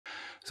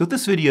So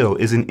this video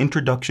is an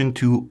introduction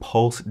to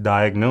pulse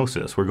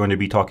diagnosis. We're going to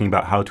be talking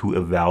about how to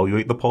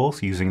evaluate the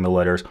pulse using the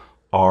letters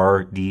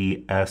R,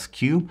 D, S,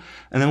 Q,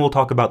 and then we'll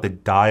talk about the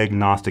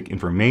diagnostic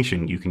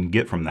information you can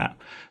get from that.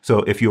 So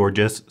if you're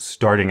just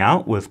starting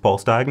out with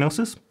pulse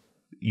diagnosis,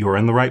 you're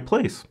in the right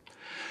place.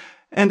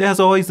 And as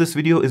always, this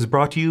video is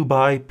brought to you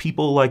by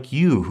people like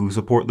you who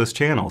support this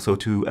channel. So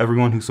to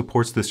everyone who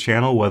supports this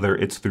channel, whether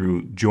it's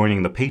through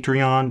joining the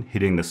Patreon,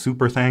 hitting the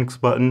super thanks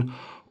button,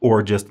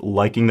 or just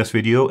liking this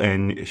video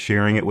and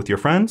sharing it with your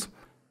friends,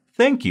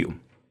 thank you.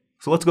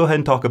 So let's go ahead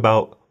and talk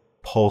about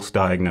pulse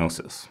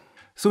diagnosis.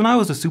 So when I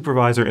was a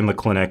supervisor in the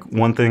clinic,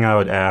 one thing I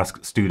would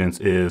ask students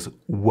is,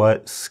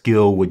 what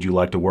skill would you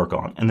like to work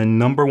on? And the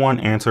number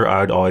one answer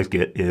I would always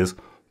get is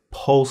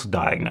pulse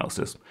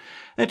diagnosis.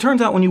 And it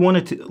turns out when you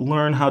want to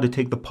learn how to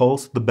take the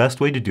pulse, the best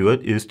way to do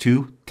it is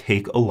to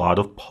take a lot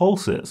of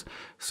pulses.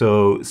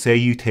 So say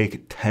you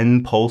take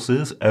 10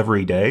 pulses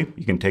every day,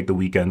 you can take the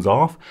weekends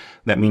off.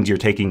 That means you're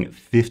taking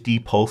 50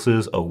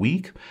 pulses a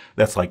week.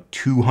 That's like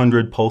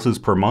 200 pulses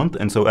per month.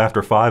 And so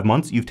after 5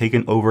 months, you've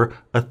taken over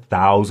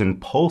 1,000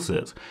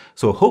 pulses.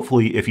 So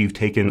hopefully if you've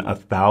taken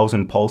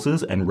 1,000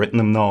 pulses and written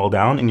them all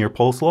down in your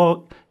pulse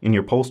log, in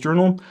your pulse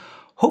journal,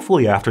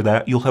 hopefully after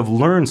that, you'll have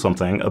learned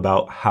something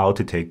about how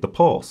to take the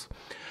pulse.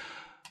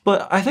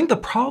 But I think the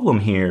problem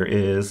here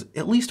is,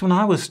 at least when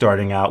I was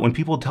starting out, when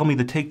people tell me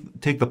to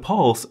take the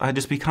pulse, I'd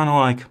just be kind of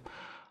like,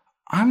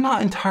 I'm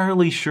not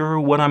entirely sure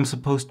what I'm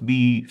supposed to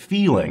be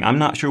feeling. I'm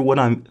not sure what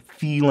I'm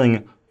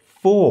feeling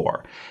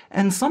for.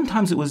 And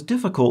sometimes it was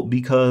difficult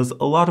because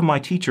a lot of my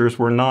teachers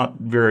were not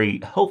very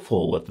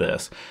helpful with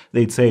this.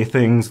 They'd say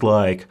things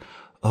like,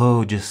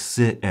 oh, just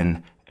sit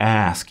and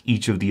ask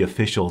each of the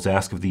officials,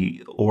 ask of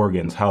the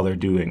organs how they're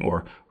doing,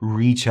 or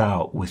reach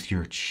out with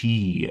your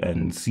chi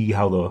and see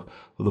how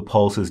the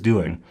pulse is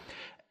doing.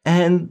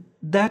 And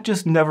that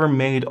just never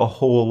made a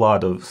whole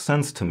lot of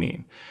sense to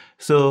me.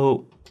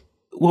 So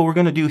what we're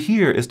going to do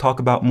here is talk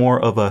about more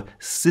of a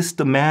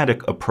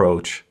systematic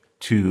approach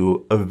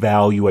to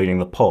evaluating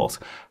the pulse.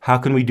 How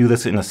can we do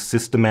this in a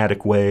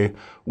systematic way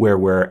where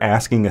we're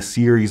asking a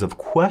series of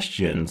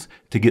questions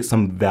to get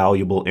some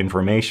valuable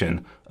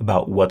information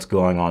about what's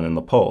going on in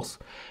the pulse?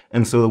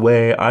 And so the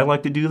way I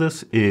like to do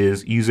this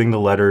is using the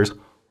letters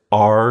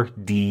R,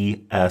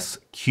 D, S,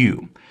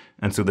 Q.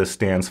 And so this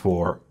stands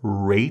for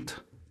rate,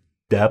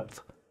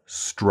 depth,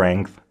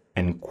 strength,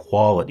 and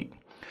quality.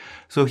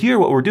 So here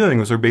what we're doing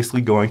is we're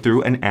basically going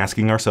through and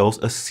asking ourselves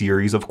a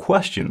series of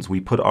questions. We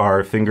put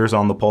our fingers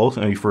on the pulse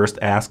and we first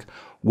ask,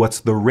 what's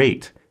the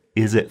rate?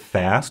 Is it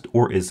fast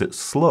or is it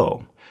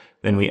slow?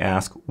 Then we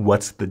ask,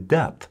 what's the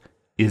depth?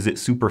 Is it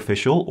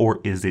superficial or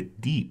is it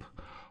deep?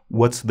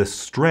 What's the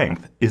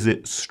strength? Is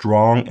it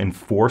strong and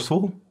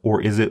forceful or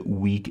is it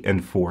weak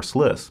and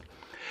forceless?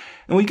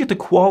 And when we get to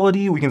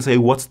quality, we can say,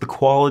 what's the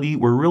quality?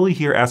 We're really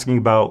here asking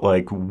about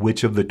like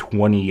which of the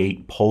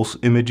 28 pulse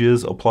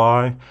images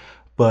apply.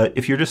 But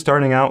if you're just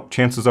starting out,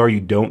 chances are you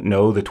don't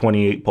know the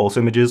 28 pulse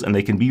images and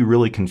they can be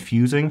really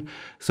confusing.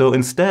 So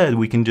instead,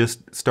 we can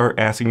just start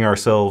asking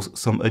ourselves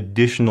some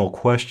additional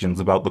questions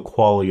about the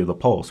quality of the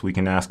pulse. We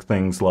can ask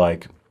things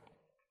like,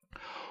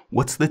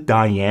 what's the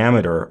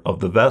diameter of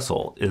the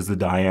vessel? Is it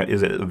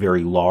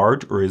very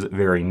large or is it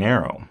very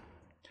narrow?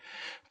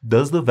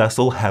 Does the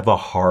vessel have a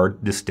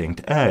hard,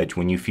 distinct edge?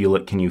 When you feel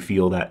it, can you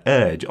feel that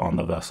edge on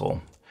the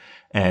vessel?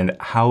 And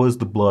how is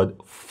the blood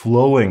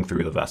flowing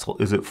through the vessel?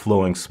 Is it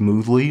flowing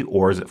smoothly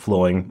or is it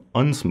flowing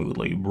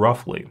unsmoothly,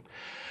 roughly?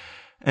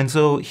 And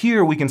so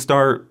here we can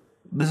start,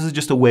 this is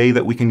just a way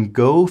that we can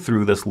go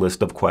through this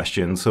list of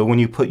questions. So when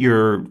you put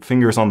your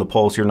fingers on the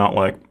pulse, you're not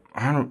like,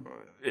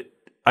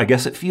 I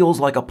guess it feels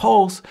like a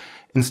pulse.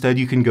 Instead,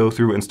 you can go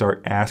through and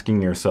start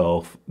asking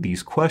yourself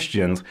these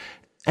questions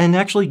and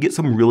actually get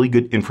some really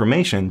good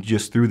information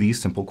just through these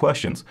simple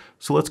questions.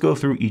 So let's go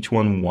through each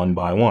one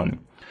by one.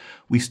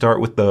 We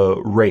start with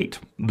the rate.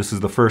 This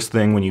is the first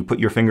thing when you put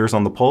your fingers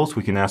on the pulse,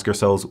 we can ask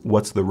ourselves,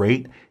 what's the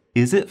rate?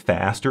 Is it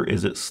fast or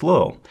is it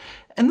slow?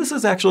 And this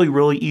is actually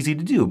really easy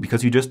to do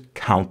because you just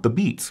count the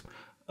beats.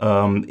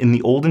 In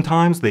the olden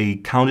times, they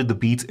counted the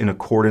beats in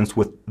accordance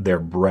with their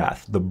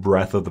breath, the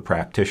breath of the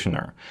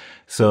practitioner.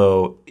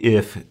 So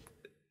if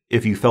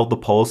you felt the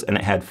pulse and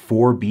it had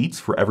 4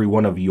 beats for every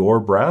one of your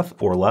breath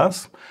or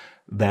less,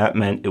 that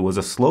meant it was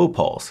a slow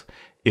pulse.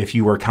 If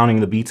you were counting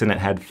the beats and it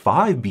had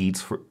 5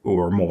 beats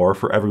or more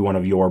for every one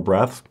of your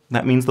breaths,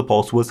 that means the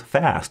pulse was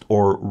fast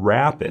or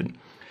rapid.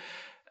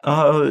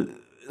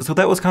 So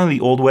that was kind of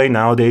the old way.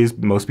 Nowadays,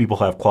 most people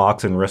have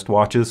clocks and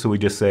wristwatches, so we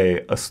just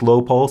say a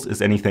slow pulse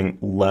is anything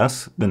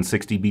less than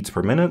 60 beats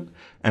per minute,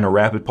 and a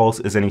rapid pulse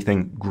is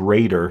anything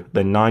greater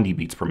than 90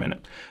 beats per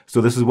minute.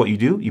 So this is what you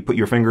do. You put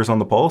your fingers on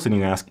the pulse and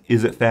you ask,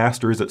 is it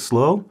fast or is it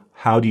slow?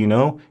 How do you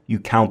know? You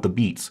count the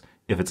beats.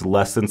 If it's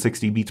less than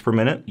 60 beats per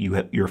minute,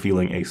 you're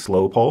feeling a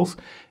slow pulse.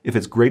 If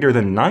it's greater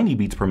than 90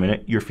 beats per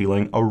minute, you're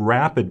feeling a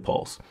rapid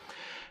pulse.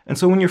 And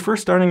so when you're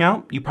first starting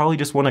out, you probably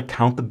just want to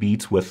count the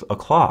beats with a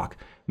clock.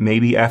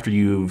 Maybe after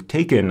you've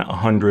taken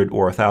 100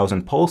 or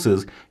 1,000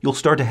 pulses, you'll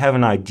start to have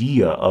an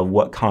idea of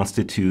what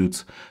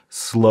constitutes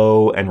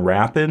slow and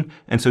rapid.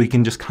 And so you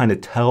can just kind of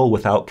tell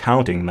without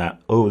counting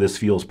that, oh, this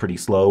feels pretty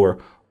slow, or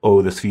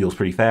oh, this feels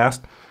pretty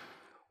fast.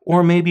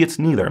 Or maybe it's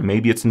neither.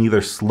 Maybe it's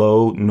neither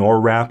slow nor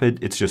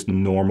rapid. It's just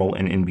normal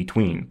and in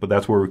between. But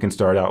that's where we can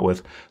start out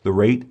with the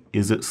rate.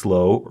 Is it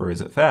slow or is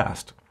it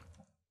fast?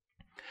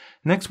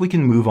 Next, we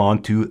can move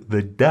on to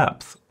the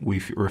depth.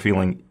 We're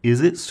feeling,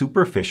 is it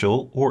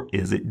superficial or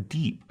is it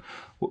deep?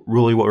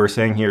 Really what we're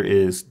saying here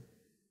is,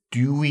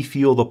 do we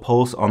feel the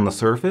pulse on the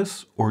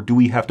surface, or do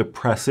we have to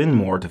press in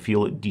more to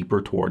feel it deeper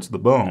towards the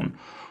bone?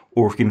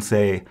 Or we can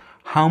say,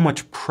 how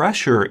much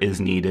pressure is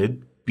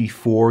needed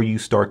before you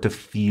start to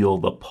feel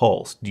the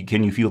pulse?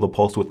 Can you feel the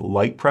pulse with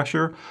light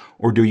pressure,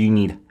 or do you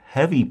need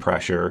heavy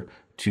pressure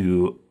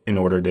in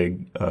order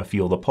to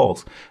feel the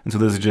pulse? And so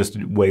this is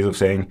just ways of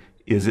saying,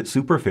 is it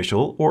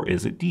superficial or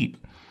is it deep?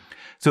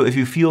 So if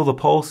you feel the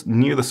pulse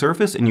near the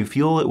surface and you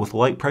feel it with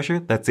light pressure,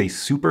 that's a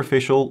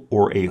superficial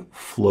or a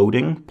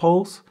floating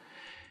pulse.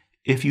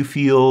 If you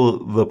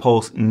feel the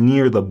pulse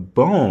near the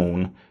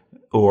bone,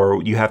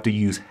 or you have to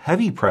use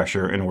heavy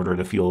pressure in order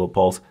to feel the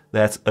pulse,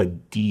 that's a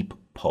deep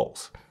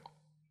pulse.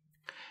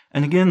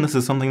 And again, this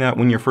is something that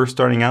when you're first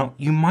starting out,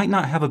 you might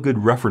not have a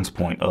good reference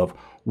point of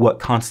what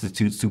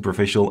constitutes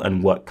superficial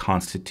and what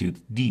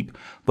constitutes deep.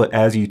 But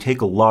as you take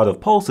a lot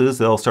of pulses,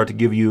 they'll start to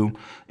give you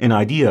an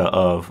idea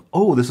of,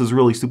 oh, this is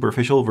really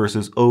superficial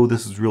versus, oh,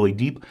 this is really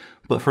deep.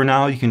 But for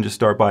now, you can just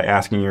start by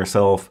asking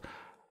yourself,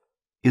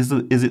 is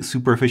it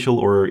superficial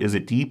or is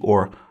it deep?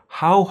 Or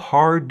how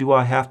hard do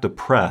I have to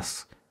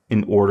press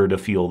in order to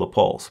feel the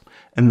pulse?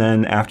 And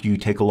then after you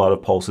take a lot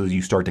of pulses,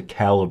 you start to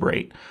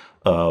calibrate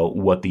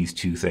what these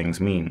two things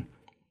mean.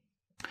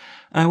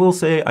 I will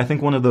say, I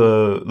think one of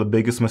the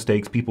biggest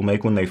mistakes people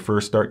make when they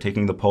first start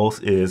taking the pulse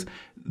is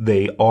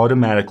they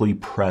automatically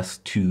press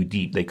too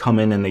deep. They come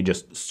in and they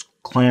just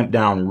clamp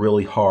down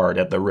really hard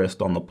at the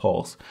wrist on the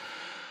pulse.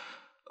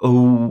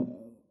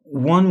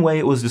 One way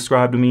it was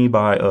described to me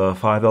by a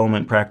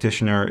 5-element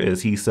practitioner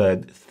is he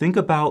said, think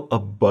about a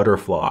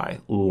butterfly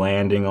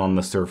landing on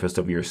the surface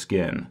of your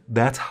skin.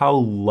 That's how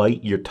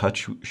light your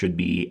touch should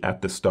be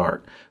at the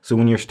start. So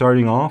when you're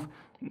starting off,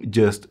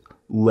 just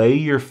lay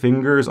your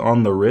fingers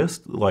on the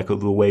wrist like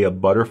the way a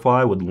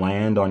butterfly would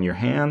land on your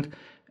hand,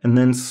 and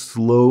then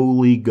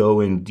slowly go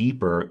in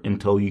deeper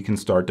until you can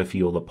start to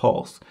feel the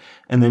pulse.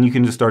 And then you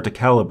can just start to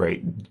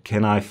calibrate.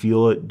 Can I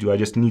feel it? Do I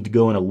just need to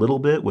go in a little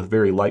bit with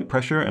very light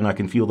pressure and I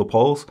can feel the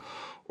pulse?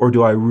 Or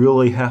do I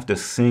really have to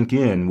sink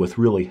in with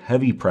really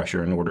heavy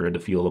pressure in order to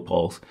feel the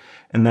pulse?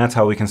 And that's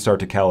how we can start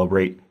to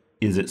calibrate,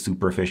 is it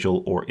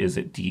superficial or is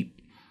it deep?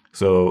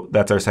 So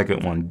that's our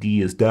second one.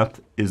 D is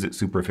depth. Is it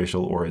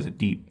superficial or is it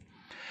deep?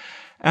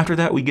 After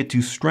that, we get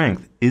to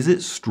strength. Is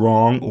it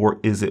strong or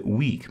is it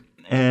weak?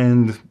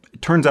 And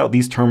it turns out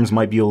these terms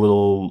might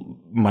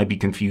be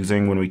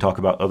confusing when we talk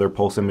about other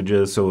pulse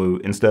images. So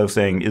instead of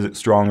saying, is it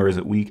strong or is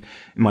it weak?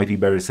 It might be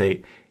better to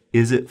say,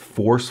 is it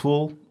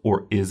forceful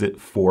or is it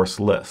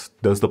forceless?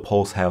 Does the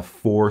pulse have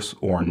force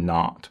or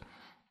not?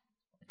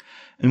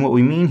 And what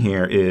we mean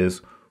here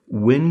is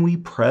when we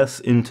press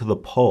into the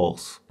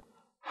pulse,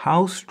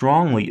 how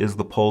strongly is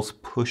the pulse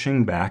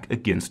pushing back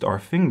against our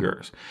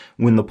fingers?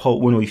 When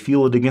we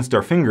feel it against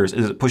our fingers,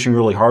 is it pushing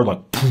really hard,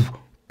 like poof,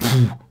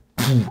 poof,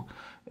 poof,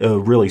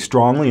 really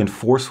strongly and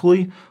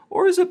forcefully,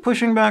 or is it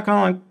pushing back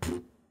on like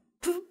poof,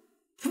 poof,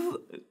 poof?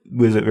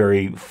 Is it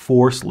very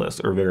forceless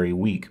or very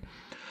weak?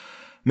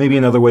 Maybe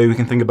another way we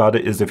can think about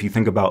it is if you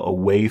think about a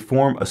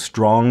waveform, a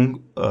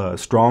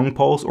strong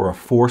pulse or a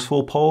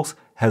forceful pulse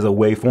has a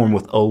waveform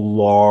with a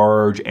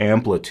large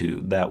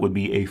amplitude. That would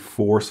be a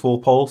forceful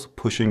pulse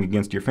pushing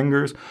against your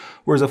fingers,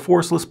 whereas a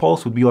forceless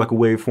pulse would be like a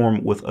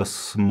waveform with a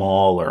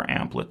smaller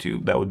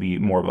amplitude. That would be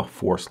more of a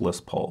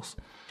forceless pulse.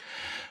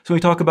 So we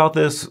talk about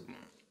this.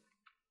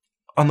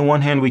 On the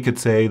one hand, we could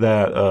say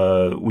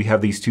that we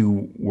have these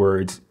two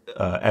words,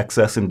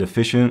 excess and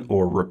deficient,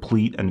 or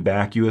replete and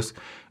vacuous.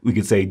 We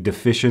could say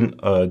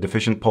deficient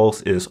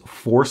pulse is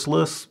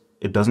forceless.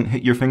 It doesn't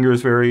hit your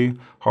fingers very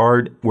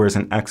hard, whereas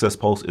an excess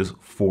pulse is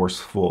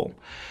forceful.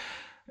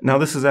 Now,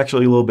 this is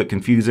actually a little bit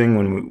confusing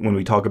when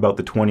we talk about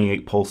the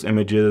 28 pulse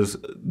images.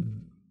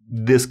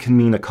 This can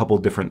mean a couple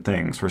different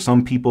things. For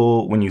some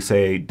people, when you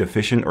say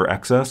deficient or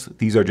excess,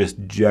 these are just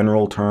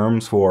general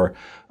terms for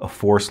a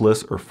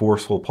forceless or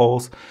forceful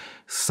pulse.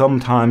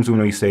 Sometimes when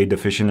we say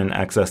deficient and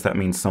excess, that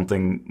means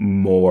something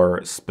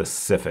more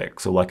specific.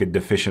 So like a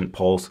deficient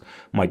pulse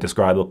might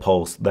describe a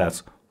pulse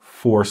that's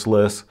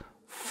forceless,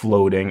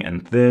 floating,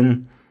 and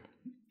thin.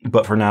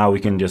 But for now, we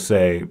can just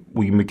say,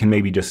 we can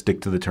maybe just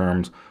stick to the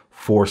terms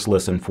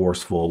forceless and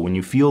forceful. When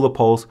you feel the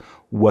pulse,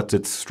 what's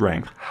its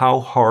strength? How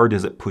hard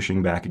is it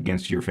pushing back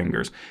against your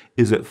fingers?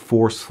 Is it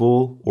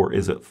forceful or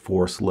is it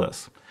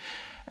forceless?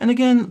 And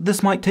again,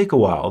 this might take a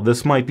while.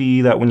 This might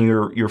be that when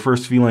you're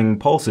first feeling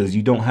pulses,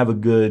 you don't have a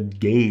good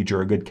gauge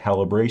or a good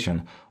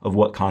calibration of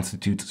what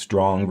constitutes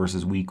strong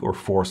versus weak or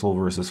forceful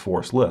versus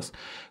forceless.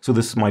 So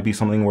this might be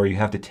something where you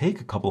have to take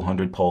a couple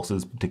hundred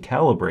pulses to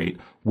calibrate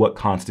what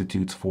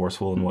constitutes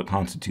forceful and what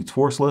constitutes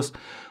forceless.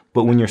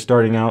 But when you're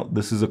starting out,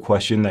 this is a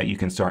question that you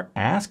can start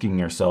asking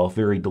yourself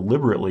very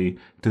deliberately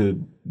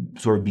to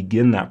sort of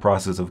begin that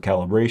process of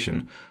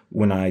calibration.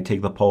 When I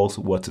take the pulse,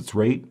 what's its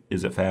rate?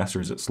 Is it fast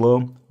or is it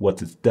slow?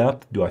 What's its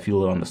depth? Do I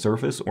feel it on the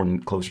surface or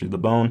closer to the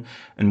bone?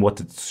 And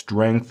what's its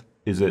strength?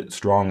 Is it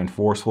strong and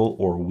forceful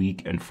or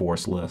weak and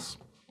forceless?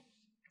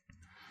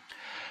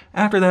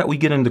 After that, we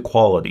get into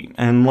quality.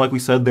 And like we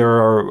said, there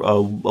are a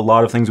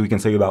lot of things we can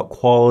say about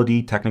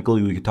quality.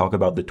 Technically, we could talk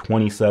about the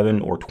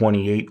 27 or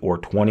 28 or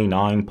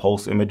 29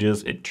 pulse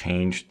images. It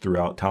changed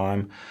throughout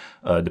time,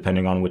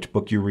 depending on which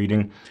book you're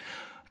reading.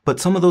 But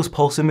some of those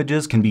pulse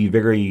images can be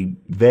very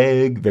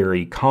vague,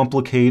 very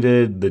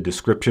complicated. The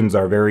descriptions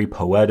are very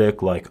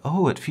poetic, like,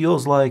 oh, it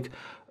feels like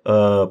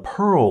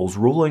pearls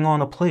rolling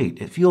on a plate.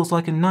 It feels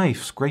like a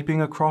knife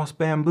scraping across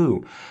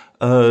bamboo.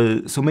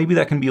 So maybe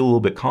that can be a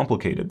little bit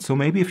complicated. So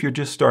maybe if you're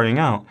just starting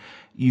out,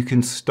 you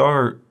can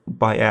start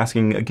by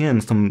asking, again,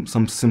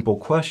 some simple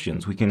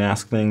questions. We can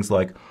ask things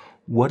like,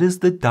 what is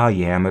the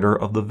diameter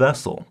of the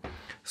vessel?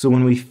 So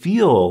when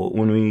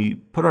we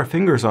put our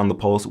fingers on the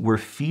pulse, we're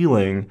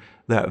feeling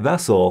that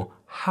vessel.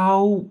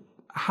 How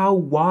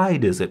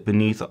wide is it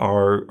beneath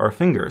our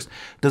fingers?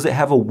 Does it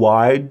have a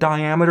wide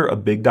diameter, a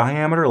big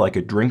diameter, like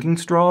a drinking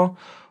straw?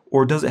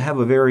 Or does it have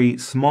a very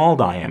small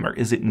diameter?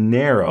 Is it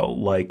narrow,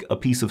 like a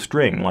piece of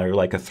string,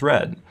 like a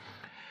thread?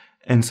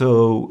 And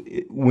so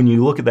when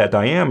you look at that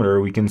diameter,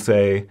 we can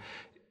say,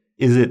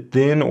 is it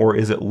thin or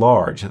is it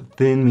large?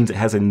 Thin means it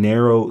has a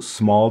narrow,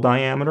 small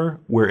diameter,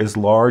 whereas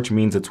large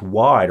means it's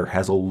wide or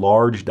has a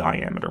large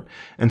diameter.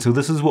 And so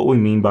this is what we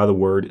mean by the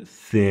word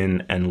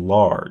thin and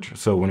large.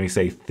 So when we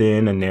say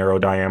thin and narrow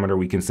diameter,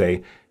 we can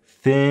say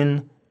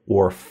thin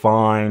or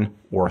fine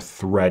or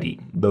thready.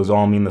 Those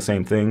all mean the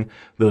same thing.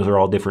 Those are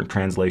all different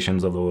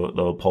translations of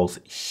the pulse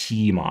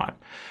schema.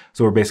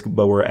 So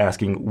we're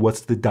asking,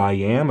 what's the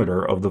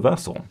diameter of the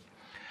vessel?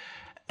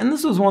 And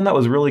this was one that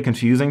was really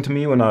confusing to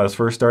me when I was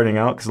first starting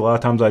out, because a lot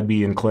of times I'd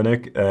be in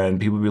clinic and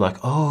people would be like,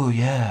 oh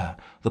yeah,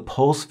 the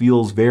pulse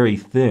feels very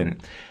thin.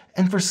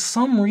 And for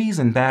some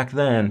reason back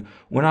then,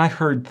 when I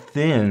heard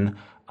thin,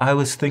 I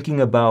was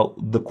thinking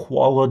about the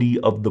quality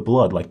of the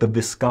blood, like the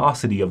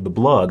viscosity of the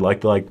blood.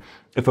 Like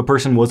if a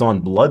person was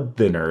on blood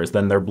thinners,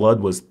 then their blood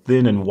was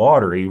thin and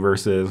watery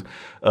versus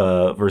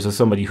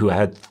somebody who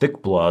had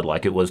thick blood,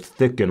 like it was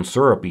thick and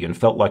syrupy and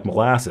felt like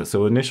molasses.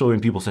 So initially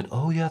when people said,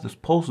 oh yeah, this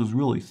pulse is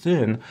really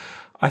thin,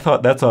 I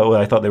thought that's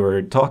what I thought they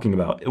were talking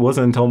about. It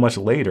wasn't until much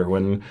later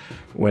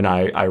when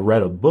I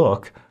read a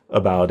book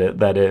about it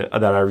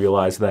that I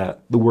realized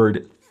that the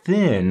word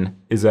thin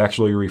is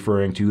actually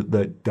referring to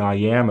the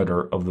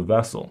diameter of the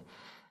vessel.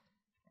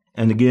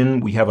 And again,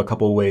 we have a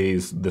couple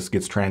ways this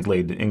gets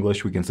translated in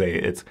English. We can say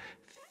it's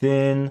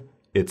thin,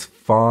 it's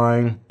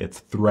fine, it's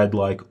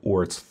thread-like,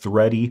 or it's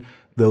thready.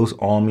 Those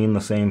all mean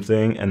the same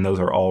thing, and those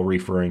are all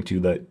referring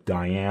to the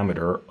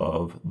diameter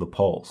of the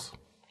pulse.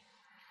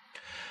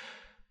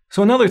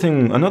 So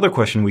another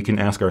question we can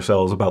ask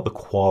ourselves about the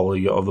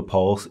quality of the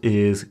pulse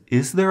is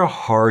there a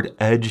hard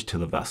edge to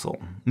the vessel?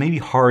 Maybe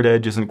hard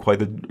edge isn't quite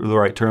the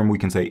right term. We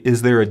can say,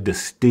 is there a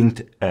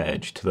distinct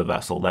edge to the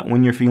vessel? That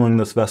when you're feeling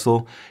this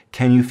vessel,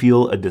 can you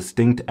feel a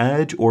distinct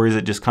edge, or is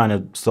it just kind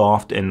of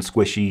soft and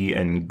squishy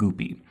and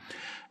goopy?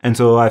 And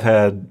so I've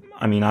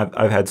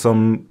had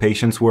some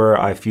patients where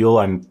I'm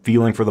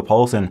feeling for the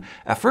pulse, and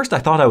at first I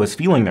thought I was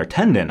feeling their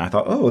tendon. I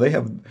thought, oh, they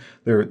have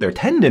their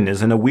tendon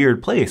is in a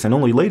weird place, and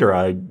only later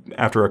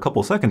after a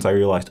couple seconds, I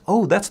realized,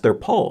 oh, that's their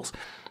pulse.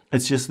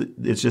 It's just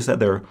that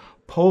their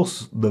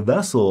pulse, the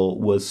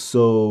vessel was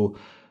so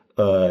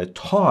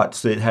taut,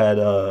 so it had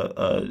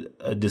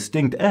a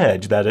distinct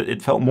edge that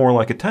it felt more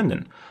like a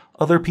tendon.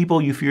 Other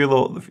people, you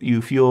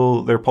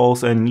feel their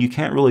pulse, and you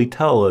can't really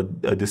tell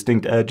a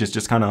distinct edge. It's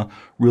just kind of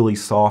really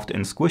soft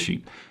and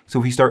squishy. So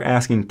if we start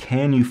asking,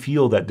 can you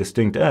feel that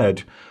distinct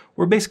edge?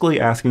 We're basically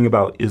asking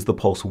about, is the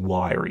pulse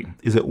wiry?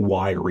 Is it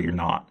wiry or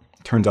not?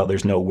 Turns out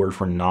there's no word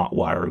for not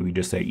wiry. We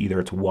just say either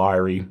it's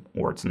wiry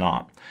or it's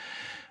not.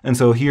 And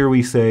so here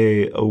we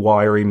say a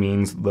wiry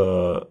means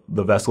the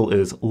vessel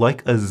is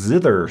like a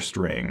zither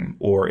string,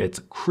 or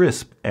it's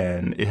crisp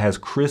and it has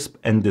crisp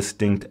and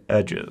distinct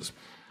edges.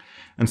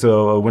 And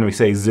so when we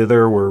say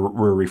zither,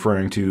 we're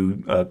referring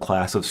to a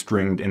class of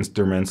stringed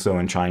instruments. So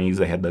in Chinese,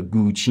 they had the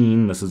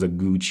guqin. This is a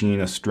guqin,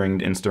 a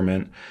stringed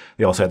instrument.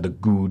 They also had the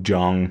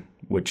guzheng,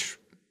 which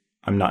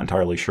I'm not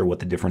entirely sure what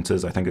the difference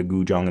is. I think a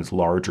guzheng is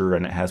larger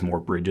and it has more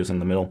bridges in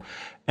the middle.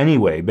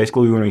 Anyway,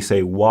 basically when we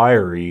say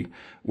wiry,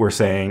 we're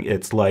saying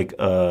it's like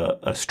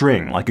a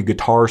string, like a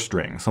guitar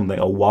string,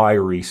 a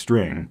wiry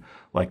string.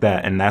 Like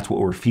that, and that's what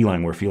we're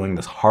feeling. We're feeling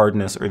this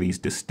hardness or these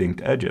distinct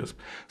edges.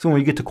 So when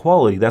we get to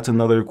quality, that's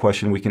another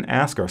question we can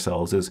ask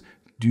ourselves is,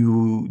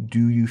 do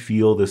you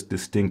feel this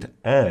distinct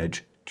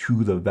edge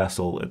to the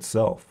vessel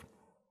itself?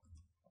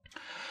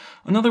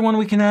 Another one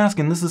we can ask,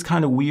 and this is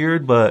kind of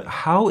weird, but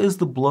how is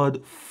the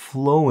blood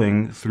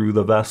flowing through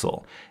the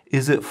vessel?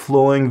 Is it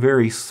flowing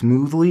very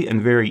smoothly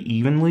and very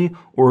evenly,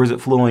 or is it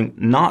flowing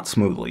not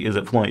smoothly? Is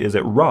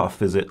it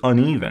rough? Is it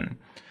uneven?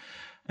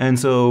 And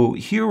so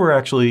here we're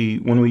actually,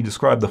 when we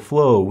describe the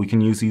flow, we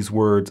can use these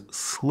words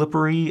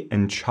slippery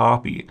and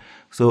choppy.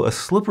 So a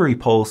slippery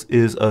pulse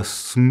is a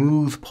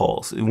smooth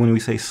pulse. When we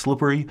say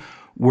slippery,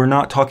 we're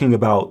not talking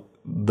about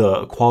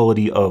the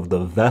quality of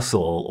the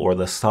vessel or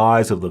the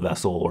size of the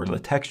vessel or the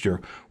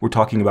texture. We're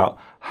talking about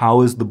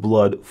how is the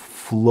blood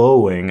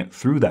flowing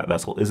through that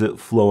vessel. Is it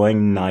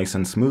flowing nice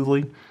and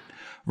smoothly?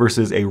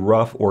 Versus a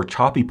rough or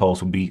choppy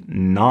pulse would be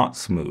not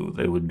smooth.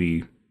 It would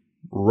be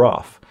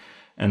rough.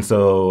 And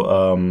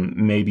so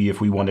maybe if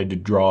we wanted to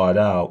draw it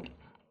out,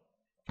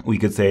 we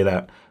could say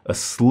that a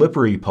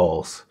slippery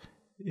pulse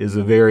is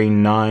a very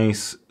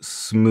nice,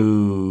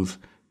 smooth,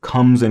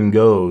 comes and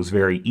goes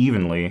very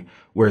evenly,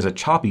 whereas a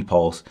choppy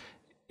pulse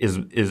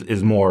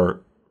is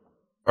more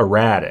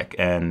erratic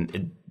and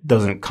it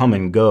doesn't come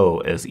and go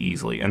as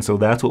easily. And so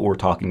that's what we're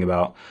talking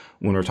about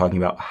when we're talking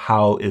about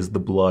how is the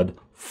blood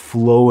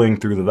flowing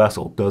through the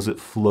vessel. Does it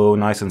flow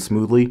nice and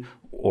smoothly,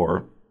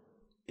 or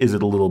is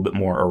it a little bit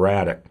more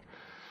erratic?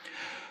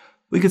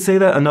 We could say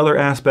that another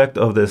aspect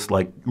of this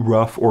like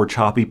rough or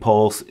choppy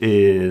pulse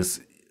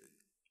is,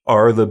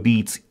 are the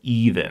beats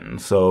even?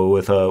 So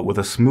with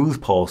a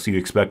smooth pulse, you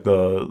expect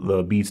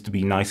the beats to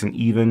be nice and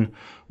even,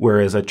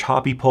 whereas a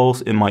choppy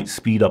pulse, it might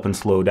speed up and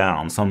slow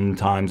down.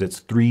 Sometimes it's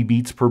 3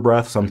 beats per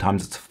breath,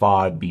 sometimes it's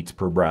 5 beats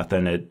per breath,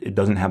 and it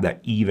doesn't have that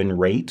even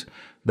rate.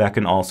 That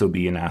can also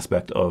be an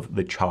aspect of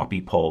the choppy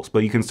pulse.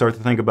 But you can start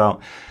to think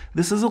about,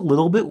 this is a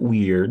little bit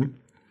weird.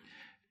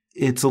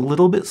 It's a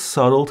little bit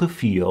subtle to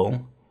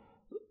feel,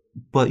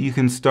 but you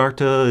can start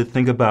to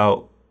think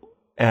about,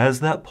 as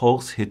that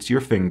pulse hits your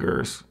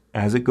fingers,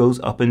 as it goes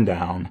up and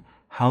down,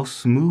 how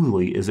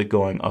smoothly is it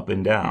going up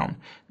and down?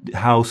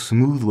 How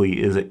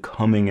smoothly is it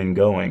coming and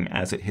going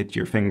as it hits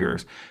your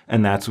fingers?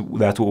 And that's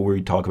what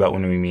we talk about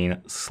when we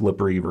mean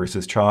slippery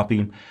versus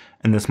choppy.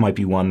 And this might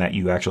be one that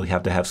you actually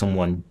have to have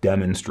someone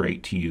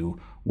demonstrate to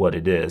you what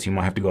it is. You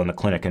might have to go in the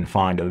clinic and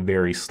find a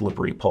very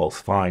slippery pulse,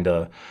 find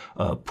a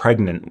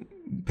pregnant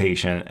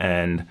patient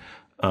and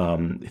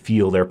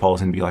feel their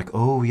pulse and be like,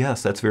 oh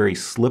yes, that's very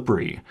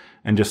slippery.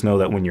 And just know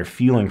that when you're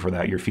feeling for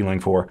that, you're feeling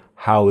for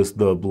how is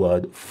the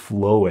blood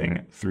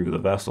flowing through the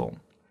vessel.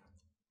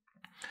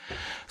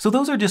 So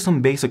those are just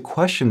some basic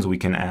questions we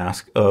can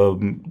ask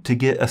to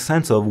get a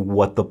sense of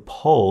what the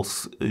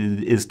pulse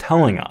is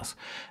telling us.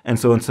 And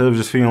so instead of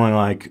just feeling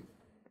like,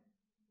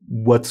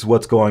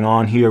 what's going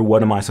on here?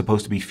 What am I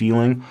supposed to be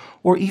feeling?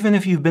 Or even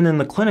if you've been in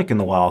the clinic in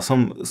a while,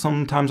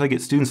 sometimes I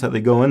get students that they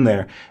go in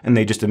there and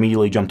they just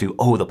immediately jump to,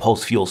 oh, the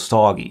pulse feels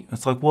soggy.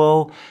 It's like,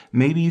 well,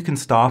 maybe you can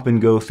stop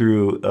and go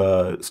through,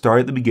 start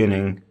at the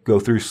beginning, go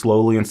through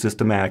slowly and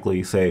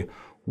systematically, say,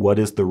 what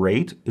is the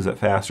rate? Is it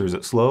fast or is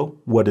it slow?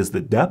 What is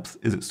the depth?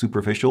 Is it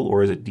superficial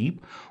or is it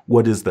deep?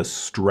 What is the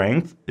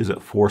strength? Is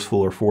it forceful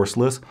or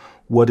forceless?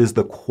 What is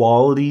the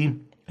quality,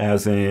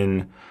 as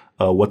in,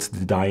 what's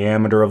the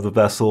diameter of the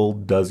vessel?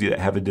 Does it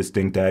have a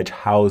distinct edge?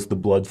 How is the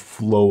blood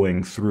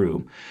flowing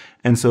through?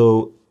 And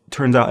so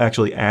turns out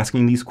actually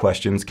asking these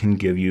questions can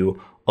give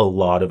you a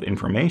lot of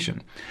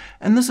information.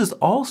 And this is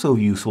also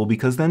useful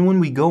because then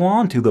when we go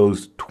on to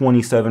those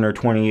 27 or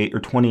 28 or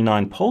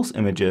 29 pulse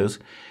images,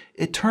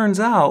 it turns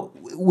out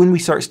when we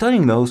start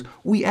studying those,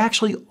 we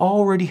actually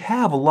already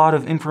have a lot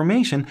of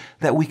information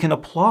that we can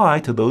apply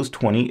to those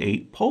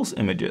 28 pulse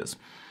images.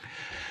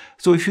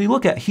 So if you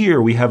look at here,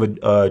 we have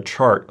a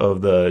chart of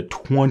the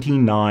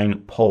 29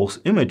 pulse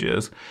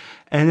images.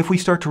 And if we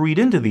start to read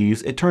into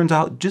these, it turns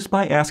out just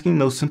by asking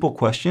those simple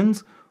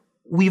questions,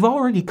 we've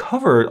already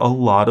covered a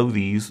lot of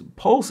these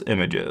pulse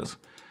images.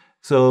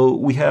 So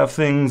we have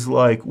things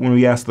like when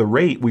we ask the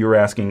rate, we were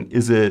asking,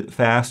 is it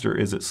fast or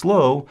is it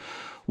slow?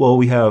 Well,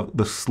 we have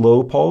the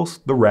slow pulse,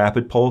 the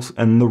rapid pulse,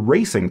 and the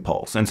racing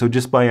pulse. And so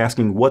just by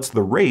asking what's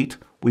the rate,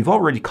 we've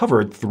already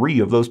covered 3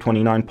 of those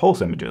 29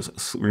 pulse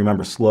images.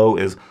 Remember, slow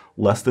is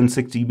less than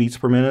 60 beats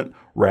per minute,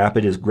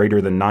 rapid is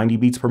greater than 90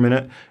 beats per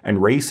minute,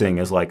 and racing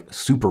is like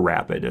super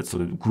rapid. It's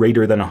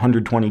greater than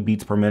 120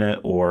 beats per minute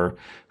or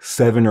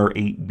 7 or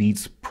 8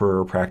 beats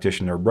per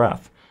practitioner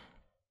breath.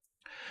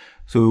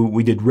 So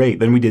we did rate,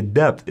 then we did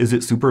depth. Is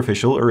it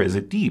superficial or is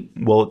it deep?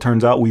 Well, it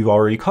turns out we've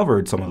already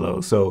covered some of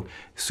those. So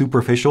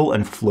superficial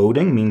and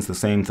floating means the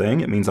same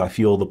thing. It means I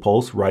feel the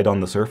pulse right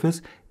on the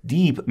surface.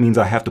 Deep means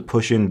I have to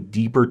push in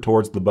deeper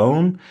towards the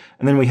bone.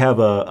 And then we have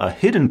a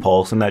hidden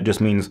pulse, and that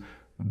just means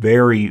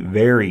very,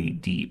 very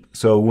deep.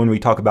 So when we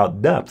talk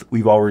about depth,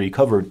 we've already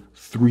covered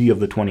 3 of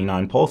the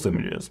 29 pulse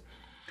images.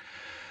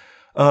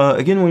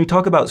 Again, when we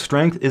talk about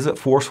strength, is it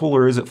forceful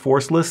or is it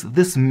forceless?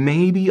 This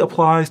maybe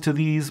applies to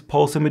these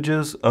pulse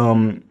images.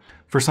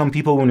 For some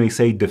people, when we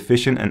say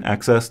deficient and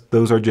excess,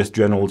 those are just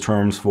general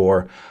terms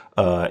for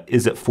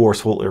is it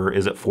forceful or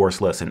is it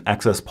forceless? An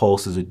excess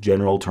pulse is a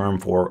general term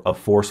for a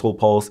forceful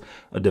pulse.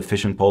 A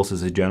deficient pulse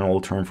is a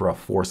general term for a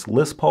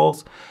forceless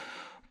pulse.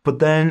 But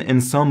then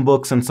in some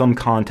books and some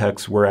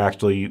contexts,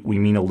 we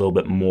mean a little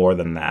bit more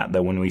than that.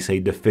 That when we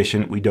say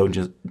deficient, we don't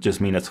just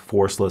mean it's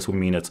forceless. We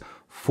mean it's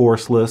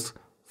forceless,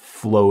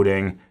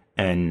 floating,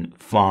 and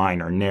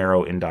fine or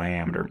narrow in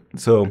diameter.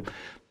 So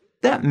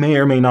That may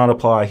or may not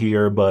apply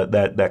here, but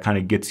that kind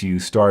of gets you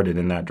started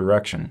in that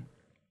direction.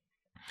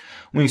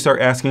 When you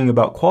start asking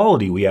about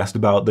quality, we asked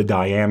about the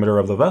diameter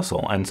of the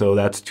vessel. And so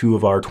that's 2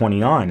 of our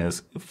 29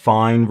 is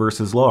fine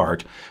versus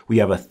large. We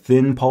have a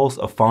thin pulse,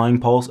 a fine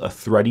pulse, a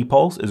thready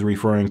pulse is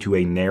referring to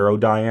a narrow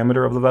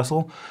diameter of the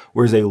vessel,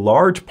 whereas a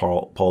large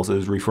pulse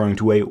is referring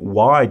to a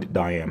wide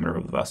diameter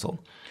of the vessel.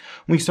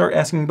 When we start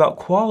asking about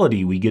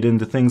quality, we get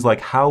into things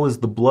like how is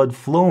the blood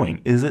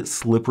flowing? Is it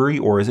slippery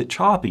or is it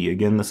choppy?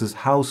 Again, this is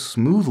how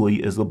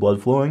smoothly is the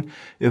blood flowing.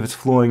 If it's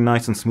flowing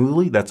nice and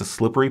smoothly, that's a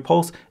slippery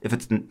pulse. If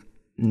it's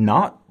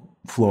not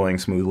flowing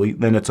smoothly,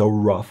 then it's a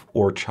rough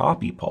or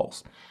choppy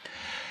pulse.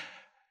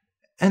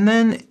 And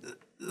then,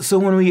 so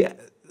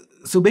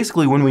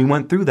basically when we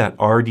went through that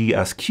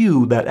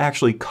RDSQ, that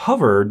actually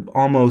covered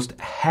almost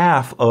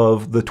half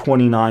of the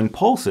 29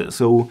 pulses.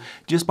 So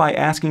just by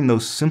asking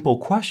those simple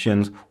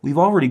questions, we've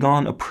already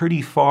gone a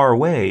pretty far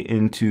way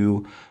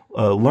into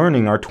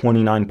learning our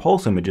 29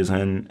 pulse images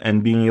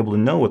and being able to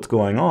know what's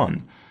going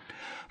on.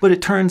 But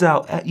it turns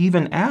out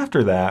even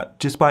after that,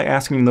 just by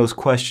asking those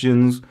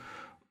questions,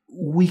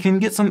 we can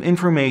get some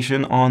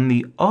information on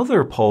the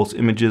other pulse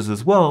images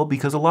as well,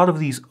 because a lot of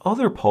these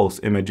other pulse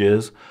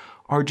images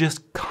are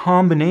just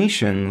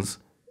combinations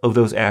of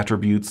those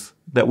attributes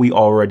that we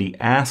already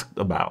asked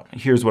about.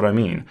 Here's what I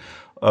mean.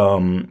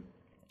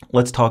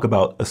 Let's talk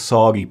about a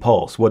soggy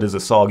pulse. What is a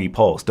soggy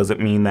pulse? Does it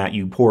mean that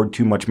you poured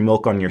too much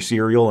milk on your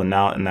cereal and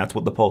that's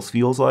what the pulse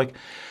feels like?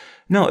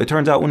 No, it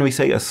turns out when we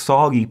say a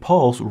soggy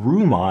pulse,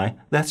 rumi,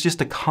 that's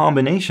just a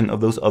combination of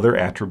those other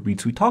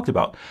attributes we talked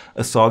about.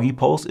 A soggy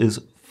pulse is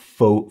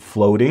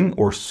floating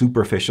or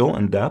superficial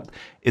in depth.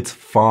 It's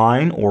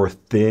fine or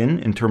thin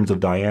in terms of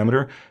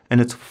diameter,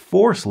 and it's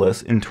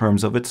forceless in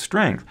terms of its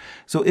strength.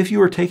 So if you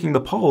were taking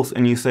the pulse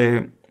and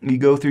you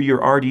go through your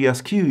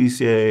RDSQ, you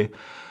say,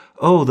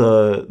 oh,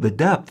 the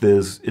depth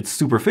it's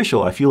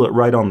superficial. I feel it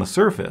right on the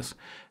surface.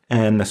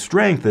 And the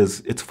strength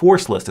it's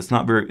forceless. It's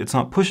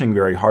not pushing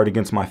very hard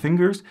against my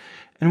fingers.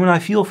 And when I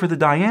feel for the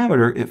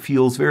diameter, it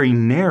feels very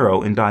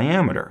narrow in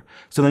diameter.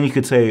 So then you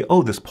could say,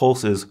 oh, this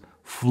pulse is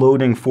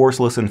floating,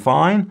 forceless, and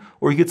fine,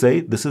 or you could say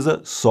this is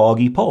a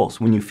soggy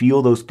pulse. When you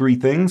feel those 3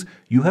 things,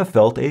 you have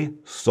felt a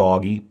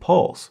soggy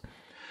pulse.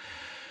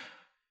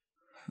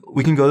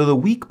 We can go to the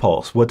weak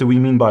pulse. What do we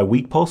mean by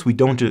weak pulse?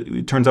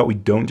 It turns out we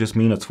don't just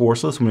mean it's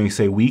forceless. When we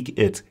say weak,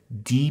 it's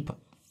deep,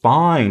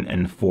 fine,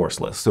 and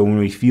forceless. So when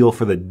we feel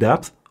for the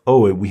depth,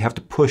 we have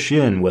to push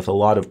in with a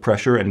lot of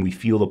pressure and we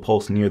feel the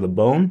pulse near the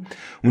bone.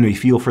 When we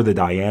feel for the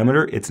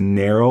diameter, it's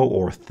narrow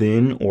or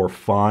thin or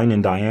fine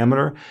in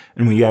diameter.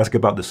 And when you ask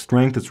about the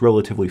strength, it's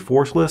relatively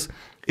forceless.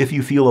 If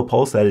you feel a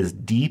pulse that is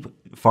deep,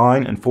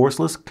 fine, and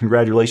forceless,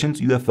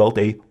 congratulations, you have felt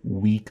a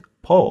weak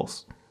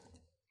pulse.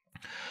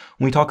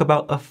 When we talk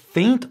about a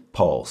faint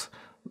pulse,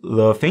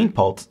 the faint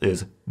pulse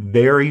is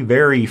very,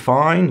 very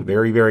fine,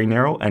 very, very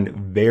narrow, and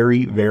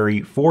very,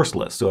 very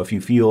forceless. So if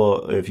you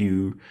feel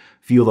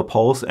the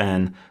pulse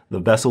and the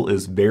vessel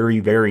is very,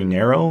 very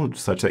narrow,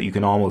 such that you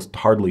can almost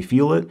hardly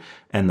feel it,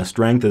 and the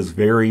strength is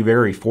very,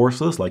 very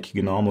forceless, like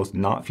you can almost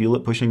not feel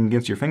it pushing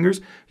against your fingers,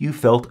 you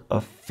felt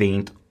a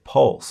faint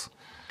pulse.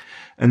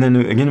 And then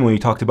again, when we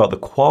talked about the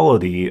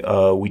quality,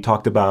 we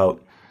talked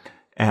about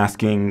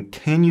asking,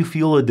 can you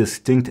feel a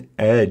distinct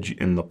edge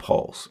in the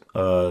pulse?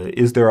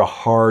 Is there a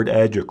hard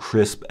edge, a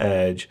crisp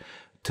edge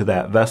to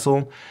that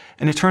vessel?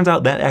 And it turns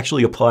out that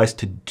actually applies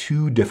to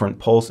 2 different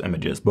pulse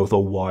images, both a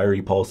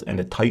wiry pulse and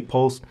a tight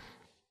pulse.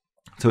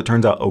 So it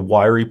turns out a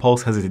wiry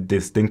pulse has a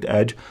distinct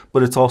edge,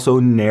 but it's also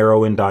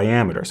narrow in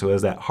diameter. So it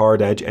has that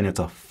hard edge and it's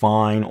a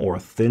fine or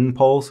thin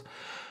pulse.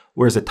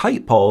 Whereas a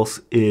tight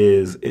pulse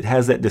it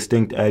has that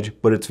distinct edge,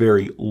 but it's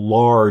very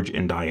large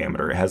in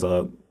diameter.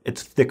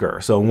 It's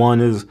thicker. So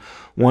one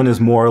is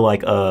more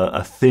like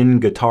a thin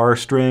guitar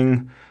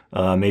string,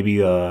 maybe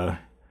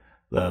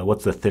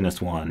what's the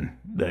thinnest one?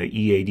 The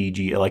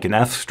EADG, like an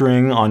F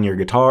string on your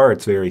guitar.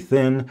 It's very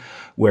thin.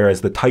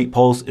 Whereas the tight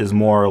pulse is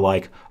more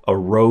like a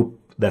rope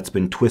that's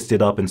been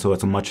twisted up, and so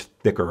it's a much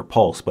thicker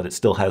pulse, but it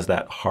still has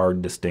that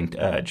hard, distinct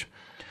edge.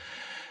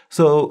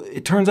 So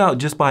it turns out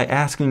just by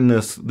asking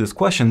this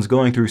questions,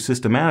 going through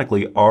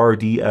systematically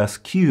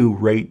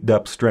RDSQ, rate,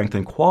 depth, strength,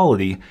 and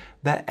quality,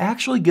 that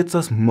actually gets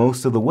us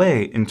most of the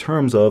way in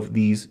terms of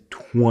these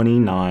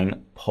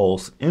 29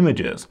 pulse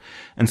images.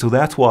 And so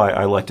that's why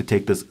I like to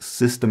take this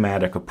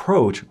systematic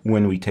approach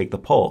when we take the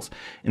pulse.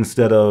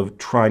 Instead of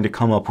trying to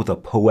come up with a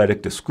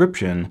poetic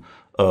description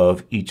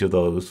of each of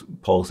those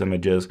pulse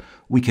images,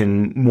 we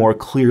can more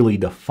clearly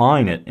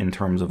define it in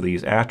terms of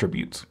these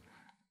attributes.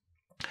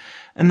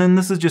 And then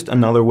this is just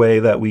another way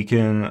that we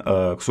can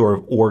sort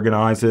of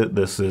organize it.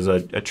 This is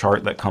a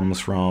chart that comes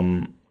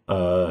from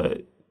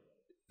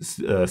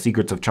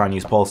Secrets of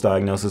Chinese Pulse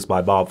Diagnosis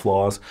by Bob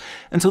Flaws.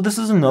 And so this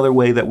is another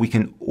way that we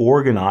can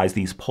organize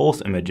these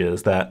pulse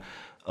images that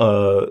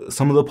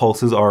Some of the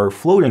pulses are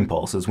floating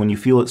pulses. When you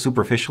feel it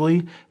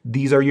superficially,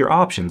 these are your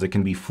options. It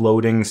can be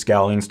floating,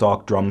 scallion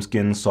stalk,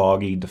 drumskin,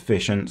 soggy,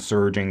 deficient,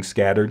 surging,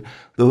 scattered.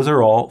 Those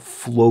are all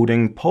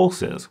floating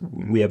pulses.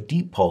 We have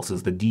deep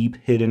pulses. The deep,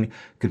 hidden,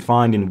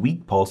 confined, and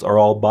weak pulse are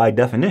all, by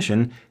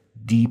definition,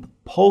 deep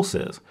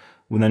pulses.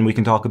 And then we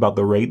can talk about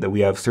the rate, that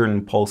we have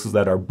certain pulses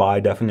that are by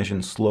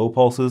definition slow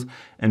pulses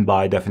and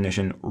by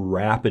definition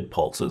rapid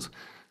pulses.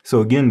 So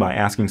again, by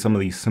asking some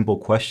of these simple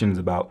questions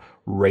about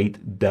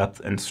rate, depth,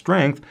 and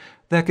strength,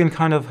 that can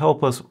kind of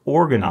help us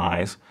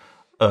organize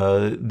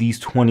these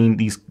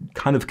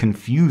kind of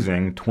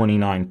confusing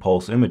 29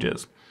 pulse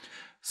images.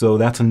 So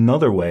that's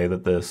another way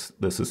that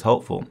this is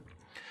helpful.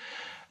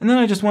 And then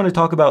I just want to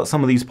talk about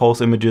some of these pulse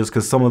images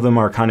because some of them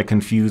are kind of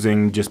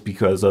confusing just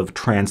because of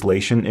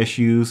translation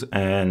issues.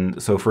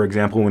 And so, for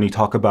example, when you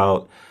talk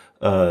about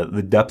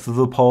the depth of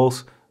the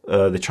pulse,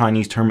 the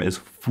Chinese term is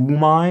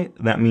fumai.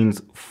 That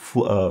means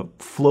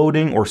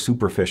floating or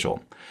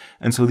superficial.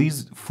 And so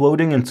these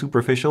floating and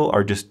superficial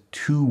are just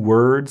two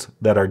words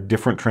that are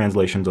different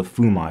translations of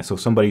fumai. So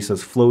if somebody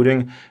says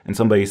floating and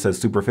somebody says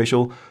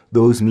superficial,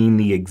 those mean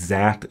the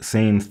exact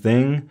same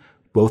thing.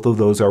 Both of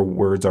those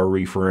words are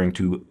referring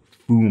to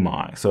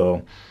fumai.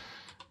 So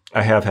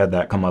I have had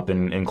that come up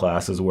in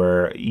classes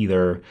where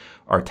either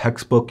our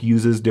textbook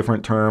uses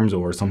different terms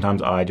or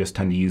sometimes I just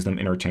tend to use them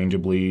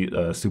interchangeably,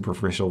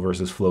 superficial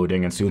versus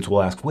floating, and students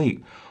will ask,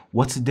 wait,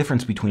 what's the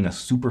difference between a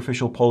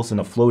superficial pulse and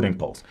a floating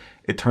pulse?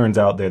 It turns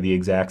out they're the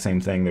exact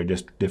same thing, they're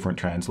just different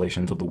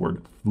translations of the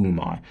word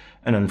fumai.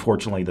 And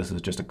unfortunately, this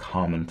is just a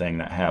common thing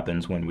that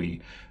happens when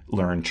we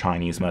learn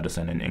Chinese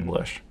medicine in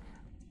English.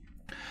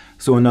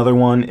 So another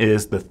one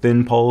is the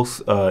thin pulse.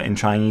 In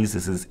Chinese,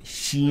 this is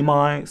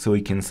ximai, so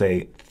we can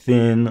say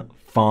thin,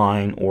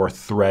 fine, or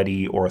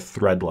thready, or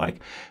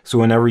thread-like. So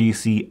whenever you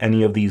see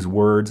any of these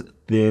words,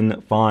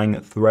 thin,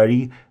 fine,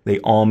 thready, they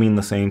all mean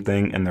the same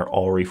thing, and they're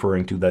all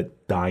referring to the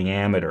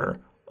diameter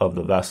of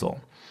the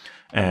vessel.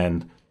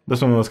 And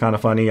this one was kind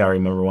of funny. I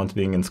remember once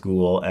being in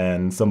school,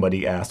 and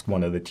somebody asked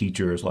one of the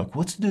teachers, like,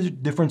 what's the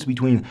difference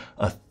between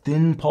a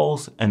thin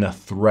pulse and a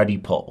thready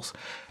pulse?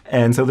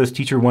 And so this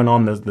teacher went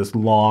on this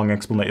long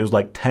explanation. It was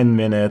like 10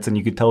 minutes, and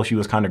you could tell she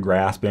was kind of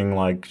grasping,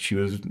 like she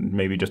was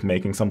maybe just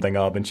making something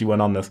up. And she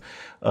went on this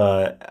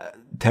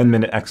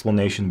 10-minute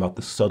explanation about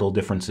the subtle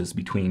differences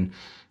between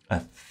a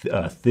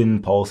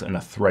thin pulse and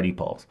a thready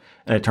pulse.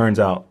 And it turns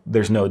out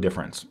there's no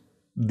difference.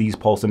 These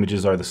pulse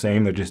images are the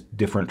same. They're just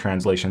different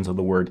translations of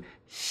the word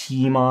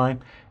ximai,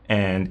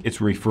 and it's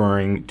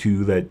referring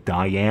to the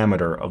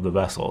diameter of the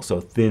vessel.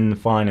 So thin,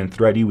 fine, and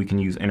thready we can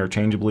use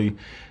interchangeably.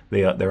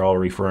 They're all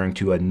referring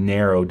to a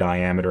narrow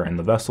diameter in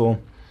the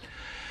vessel.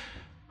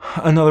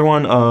 Another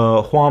one,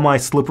 huamai,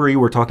 slippery.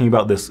 We're talking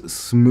about this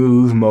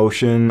smooth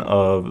motion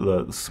of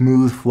the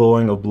smooth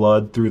flowing of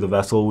blood through the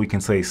vessel. We can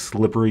say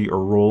slippery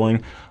or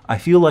rolling. I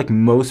feel like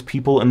most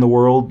people in the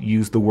world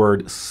use the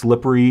word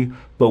slippery,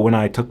 but when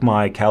I took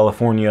my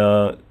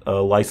California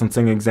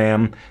licensing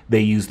exam, they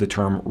used the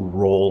term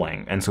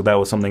rolling. And so that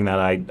was something that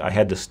I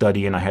had to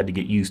study and I had to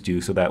get used to,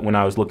 so that when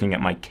I was looking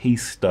at my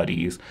case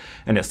studies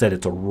and it said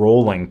it's a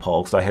rolling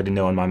pulse, I had to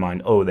know in my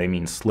mind, oh, they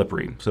mean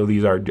slippery. So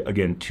these are,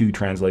 again, two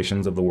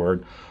translations of the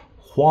word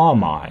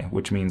huamai,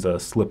 which means a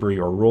slippery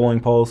or rolling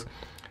pulse.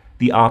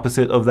 The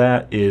opposite of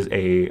that is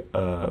a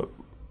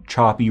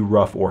choppy,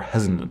 rough, or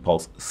hesitant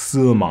pulse,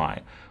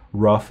 sumai,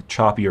 rough,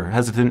 choppy, or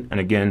hesitant. And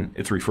again,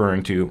 it's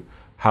referring to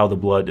how the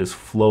blood is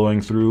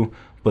flowing through,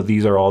 but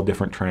these are all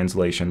different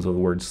translations of the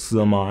word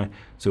sumai,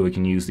 so we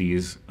can use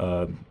these.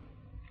 It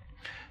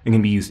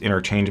can be used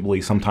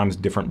interchangeably. Sometimes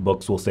different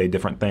books will say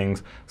different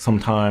things.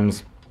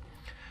 Sometimes,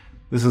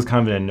 this is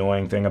kind of an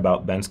annoying thing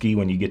about Bensky,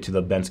 when you get to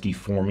the Bensky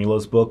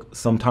formulas book,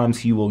 sometimes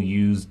he will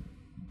use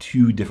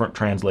two different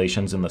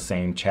translations in the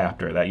same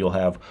chapter, that you'll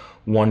have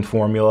one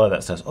formula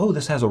that says, oh,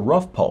 this has a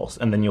rough pulse,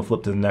 and then you'll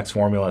flip to the next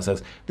formula that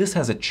says, this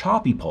has a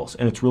choppy pulse,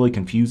 and it's really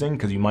confusing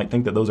because you might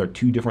think that those are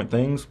two different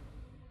things.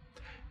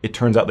 It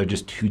turns out they're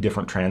just two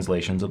different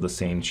translations of the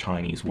same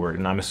Chinese word,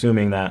 and I'm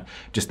assuming that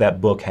just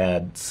that book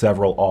had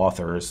several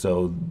authors,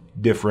 so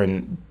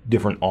different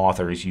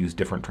authors use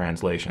different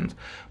translations.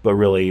 But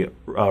really,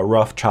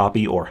 rough,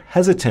 choppy, or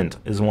hesitant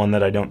is one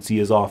that I don't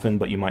see as often,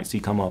 but you might see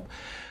come up.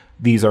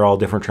 These are all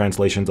different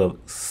translations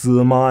of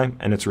sumai,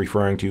 and it's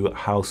referring to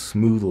how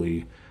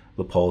smoothly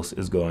the pulse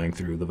is going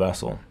through the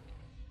vessel.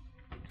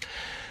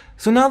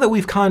 So now that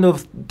we've kind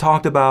of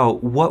talked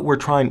about what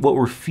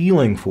we're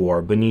feeling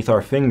for beneath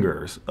our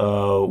fingers,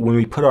 when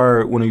we put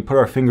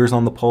our fingers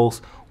on the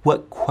pulse,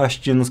 what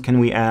questions can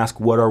we ask?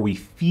 What are we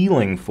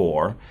feeling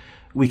for?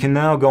 We can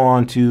now go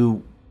on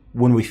to,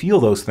 when we feel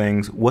those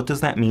things, what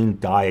does that mean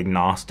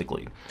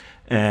diagnostically?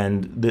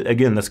 And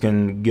again, this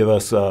can give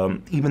us,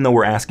 even though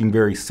we're asking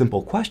very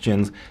simple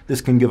questions, this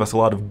can give us a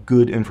lot of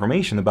good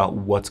information about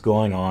what's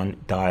going on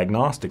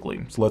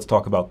diagnostically. So let's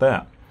talk about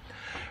that.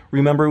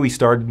 Remember, we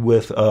started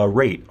with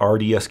rate,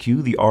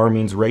 RDSQ. The R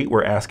means rate.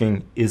 We're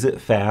asking, is it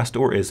fast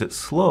or is it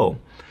slow?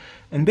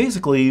 And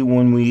basically,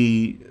 when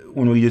we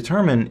when we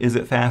determine is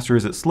it fast or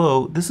is it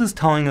slow, this is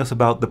telling us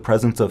about the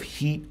presence of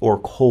heat or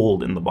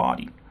cold in the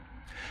body.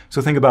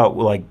 So think about,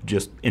 like,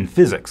 just in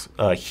physics,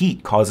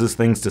 heat causes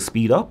things to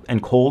speed up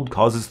and cold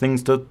causes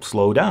things to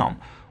slow down.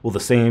 Well, the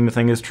same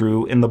thing is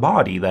true in the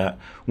body, that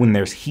when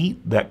there's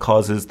heat, that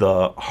causes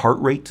the heart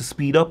rate to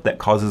speed up, that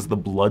causes the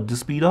blood to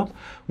speed up.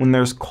 When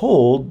there's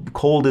cold,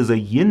 cold is a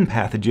yin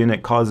pathogen,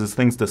 it causes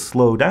things to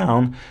slow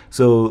down,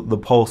 so the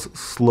pulse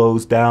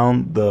slows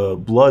down, the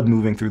blood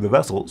moving through the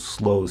vessel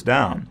slows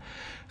down.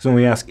 So when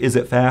we ask, is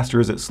it fast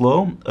or is it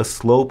slow? A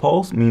slow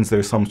pulse means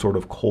there's some sort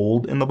of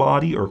cold in the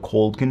body or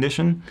cold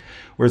condition,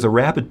 whereas a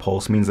rapid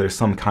pulse means there's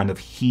some kind of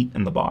heat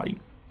in the body.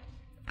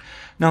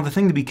 Now, the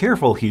thing to be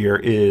careful here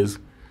is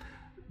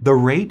the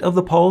rate of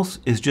the pulse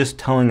is just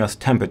telling us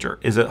temperature.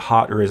 Is it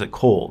hot or is it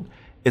cold?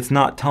 It's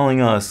not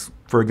telling us,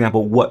 for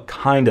example, what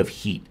kind of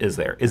heat is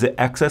there. Is it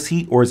excess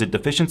heat or is it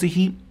deficiency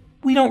heat?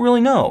 We don't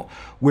really know.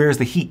 Where is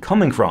the heat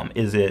coming from?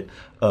 Is it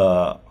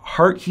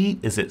heart heat?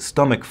 Is it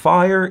stomach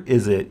fire?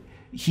 Is it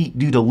heat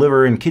due to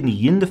liver and kidney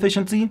yin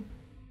deficiency?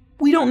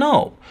 We don't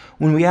know.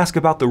 When we ask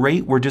about the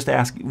rate, we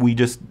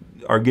just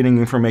are getting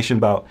information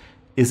about,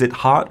 is it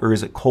hot or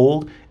is it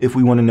cold? If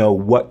we want to know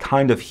what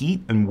kind of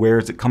heat and where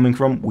is it coming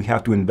from, we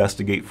have to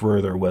investigate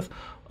further with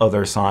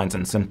other signs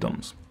and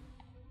symptoms.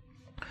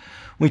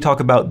 When we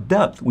talk about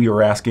depth, we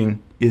are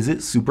asking, is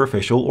it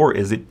superficial or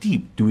is it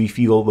deep? Do we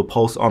feel the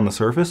pulse on the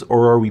surface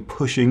or are we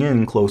pushing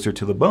in closer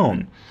to the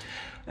bone?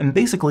 And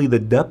basically, the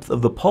depth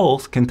of the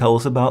pulse can tell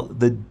us about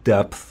the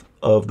depth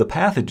of the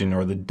pathogen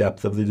or the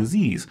depth of the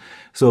disease.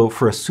 So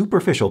for a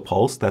superficial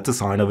pulse, that's a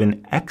sign of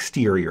an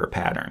exterior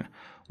pattern.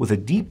 With a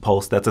deep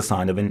pulse, that's a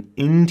sign of an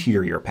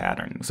interior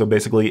pattern. So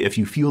basically, if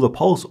you feel the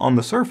pulse on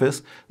the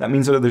surface, that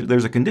means that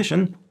there's a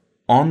condition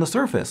on the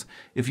surface.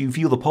 If you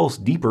feel the pulse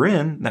deeper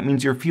in, that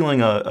means you're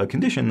feeling a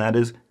condition that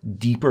is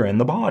deeper in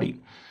the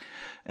body.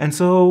 And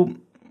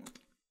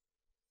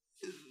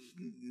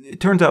it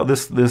turns out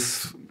this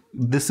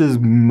is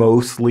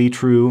mostly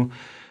true.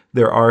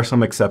 There are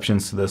some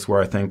exceptions to this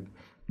where I think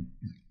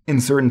in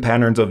certain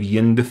patterns of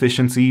yin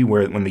deficiency,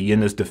 where when the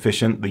yin is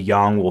deficient, the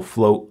yang will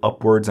float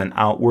upwards and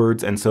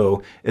outwards. And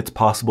so it's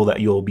possible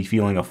that you'll be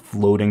feeling a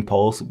floating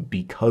pulse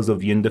because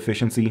of yin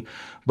deficiency.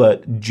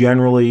 But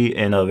generally,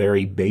 in a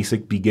very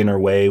basic beginner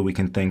way, we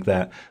can think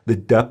that the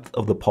depth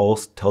of the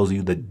pulse tells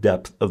you the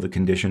depth of the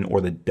condition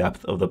or the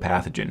depth of the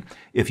pathogen.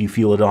 If you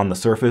feel it on the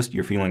surface,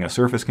 you're feeling a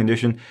surface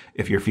condition.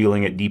 If you're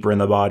feeling it deeper in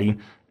the body,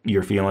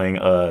 you're feeling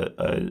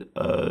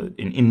an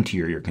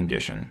interior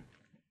condition.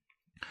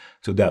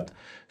 So depth.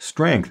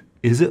 Strength.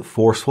 Is it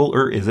forceful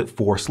or is it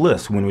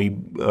forceless? When we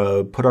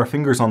put our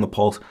fingers on the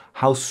pulse,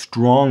 how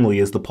strongly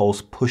is the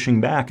pulse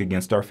pushing back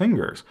against our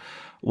fingers?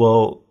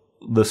 Well,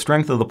 the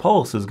strength of the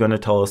pulse is going to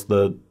tell us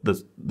the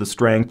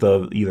strength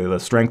of either the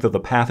strength of the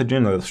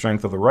pathogen or the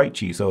strength of the right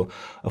chi. So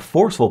a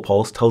forceful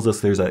pulse tells us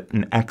there's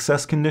an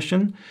excess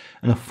condition,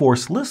 and a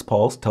forceless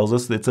pulse tells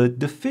us it's a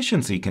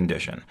deficiency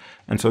condition.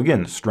 And so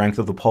again, strength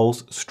of the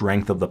pulse,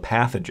 strength of the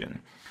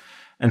pathogen.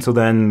 And so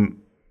then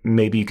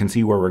maybe you can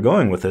see where we're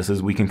going with this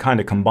is we can kind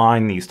of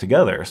combine these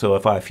together. So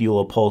if I feel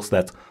a pulse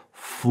that's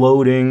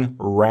floating,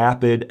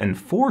 rapid, and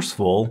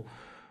forceful,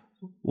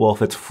 well,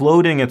 if it's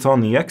floating, it's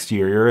on the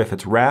exterior. If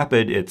it's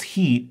rapid, it's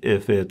heat.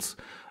 If it's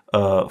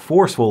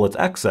forceful, it's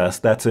excess.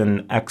 That's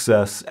an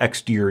excess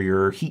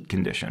exterior heat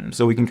condition.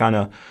 So we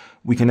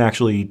can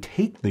actually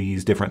take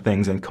these different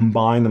things and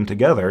combine them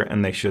together,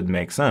 and they should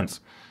make sense.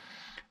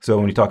 So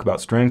when you talk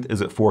about strength, is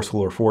it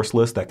forceful or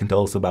forceless? That can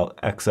tell us about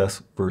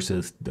excess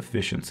versus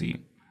deficiency.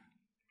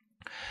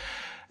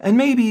 And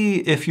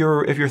maybe if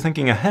you're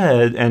thinking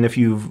ahead, and if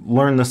you've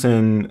learned this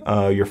in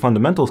your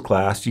fundamentals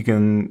class, you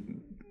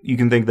can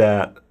think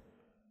that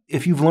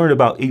if you've learned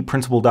about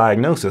 8-principle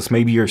diagnosis,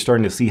 maybe you're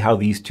starting to see how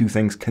these two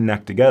things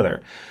connect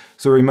together.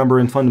 So remember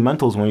in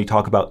fundamentals, when we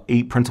talk about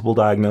 8-principle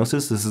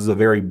diagnosis, this is a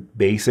very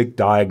basic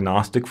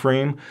diagnostic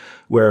frame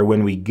where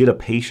when we get a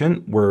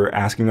patient, we're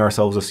asking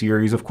ourselves a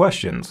series of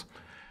questions.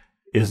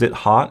 Is it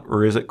hot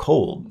or is it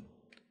cold?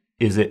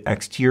 Is it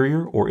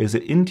exterior or is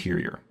it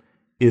interior?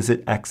 Is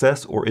it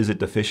excess or is it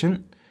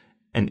deficient?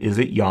 And is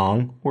it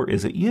yang or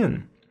is it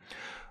yin?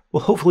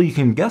 Well, hopefully you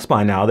can guess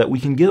by now that we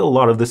can get a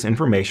lot of this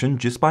information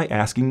just by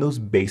asking those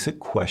basic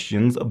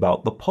questions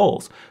about the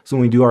pulse. So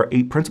when we do our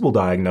 8-principle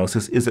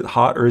diagnosis, is it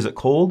hot or is it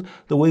cold?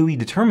 The way we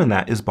determine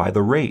that is by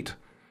the rate.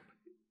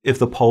 If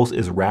the pulse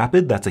is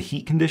rapid, that's a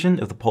heat condition.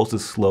 If the pulse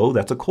is slow,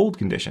 that's a cold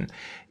condition.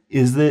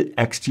 Is it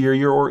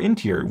exterior or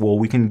interior? Well,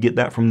 we can get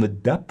that from the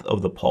depth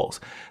of the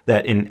pulse.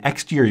 That in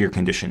exterior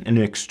condition, an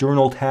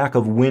external attack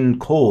of wind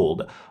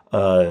cold,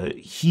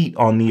 heat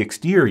on the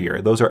exterior,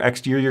 those are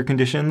exterior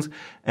conditions,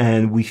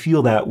 and we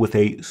feel that with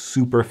a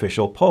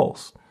superficial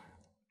pulse.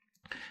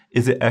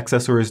 Is it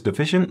excess or is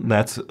deficient?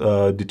 That's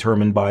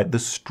determined by the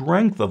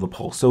strength of the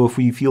pulse. So if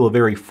we feel a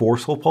very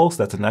forceful pulse,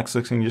 that's an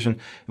excess condition.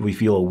 If we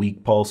feel a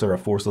weak pulse or a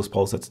forceless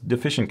pulse, that's a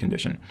deficient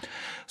condition.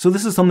 So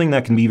this is something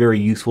that can be very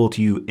useful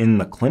to you in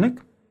the clinic.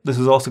 This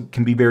is also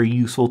can be very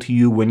useful to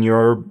you when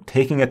you're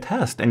taking a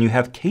test and you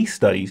have case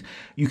studies.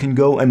 You can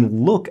go and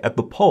look at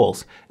the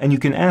pulse, and you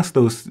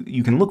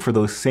can look for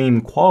those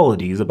same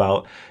qualities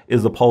about,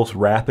 is the pulse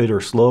rapid or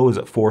slow? Is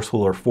it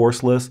forceful or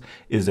forceless?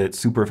 Is it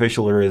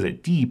superficial or is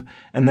it deep?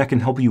 And that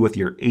can help you with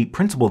your 8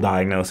 principle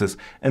diagnosis.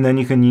 And then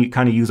you can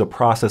kind of use a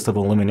process of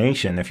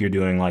elimination if you're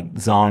doing like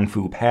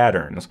Zhang-Fu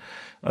patterns.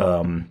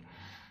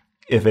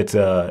 If it's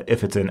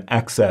an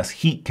excess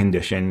heat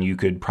condition, you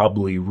could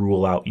probably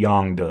rule out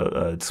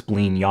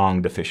spleen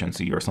yang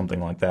deficiency or something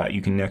like that.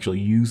 You can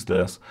actually use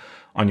this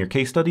on your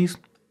case studies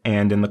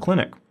and in the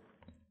clinic.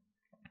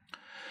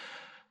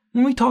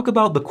 When we talk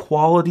about the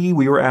quality,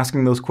 we were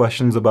asking those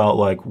questions about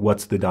like,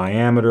 what's the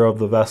diameter of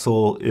the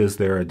vessel? Is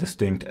there a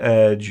distinct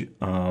edge?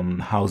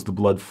 How's the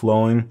blood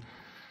flowing?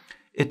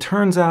 It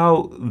turns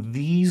out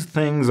these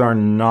things are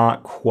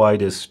not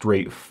quite as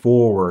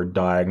straightforward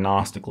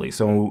diagnostically.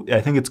 So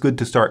I think it's good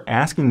to start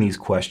asking these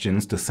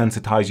questions to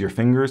sensitize your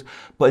fingers.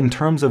 But in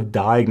terms of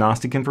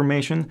diagnostic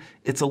information,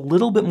 it's a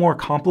little bit more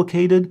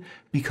complicated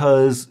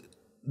because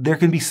there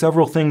can be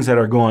several things that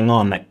are going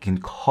on that can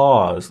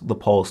cause the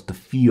pulse to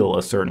feel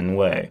a certain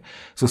way.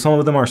 So some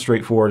of them are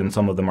straightforward and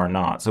some of them are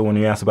not. So when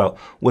you ask about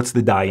what's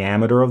the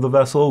diameter of the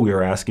vessel, we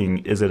are asking,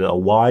 is it a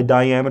wide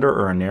diameter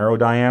or a narrow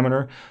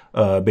diameter?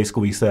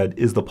 Basically, we said,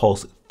 is the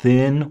pulse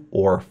thin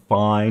or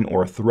fine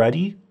or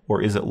thready,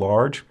 or is it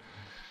large?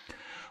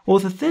 Well,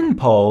 with a thin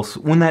pulse,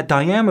 when that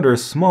diameter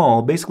is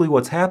small, basically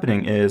what's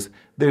happening is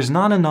there's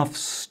not enough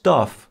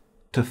stuff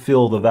to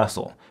fill the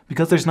vessel.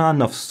 Because there's not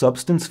enough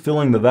substance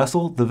filling the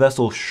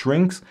vessel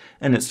shrinks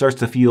and it starts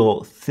to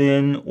feel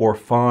thin or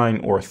fine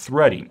or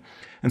thready.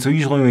 And so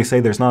usually when we say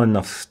there's not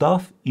enough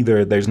stuff,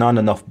 either there's not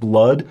enough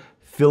blood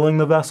filling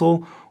the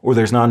vessel, or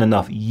there's not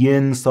enough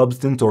yin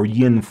substance or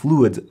yin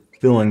fluids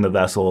filling the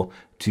vessel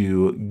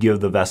to give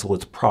the vessel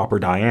its proper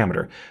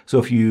diameter. So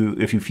if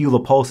you feel the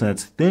pulse and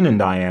it's thin in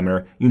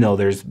diameter, you know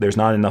there's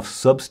not enough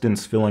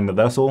substance filling the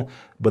vessel,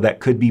 but that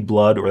could be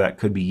blood or that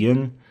could be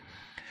yin.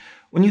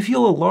 When you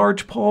feel a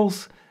large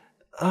pulse,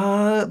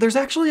 there's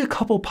actually a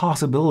couple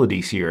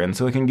possibilities here, and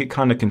so it can get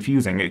kind of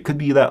confusing. It could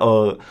be that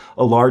a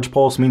large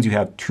pulse means you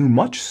have too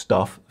much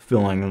stuff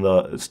filling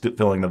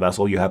the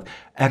vessel. You have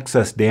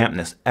excess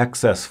dampness,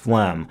 excess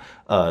phlegm,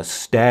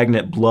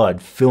 stagnant blood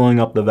filling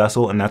up the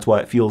vessel, and that's why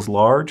it feels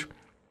large.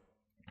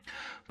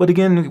 But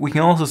again, we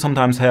can also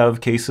sometimes have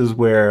cases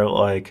where,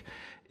 like,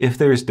 if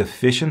there's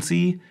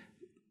deficiency,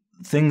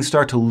 things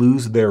start to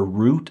lose their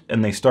root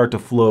and they start to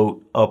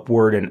float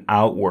upward and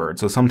outward.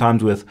 So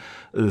sometimes with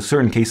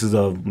certain cases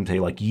of, say,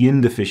 like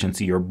yin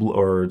deficiency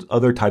or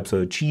other types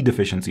of qi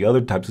deficiency, other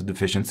types of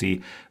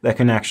deficiency, that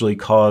can actually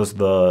cause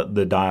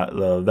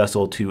the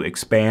vessel to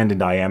expand in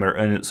diameter,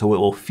 and so it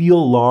will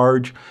feel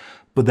large,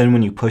 but then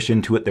when you push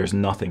into it, there's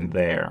nothing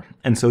there.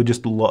 And so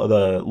just the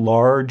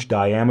large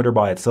diameter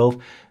by itself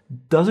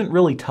doesn't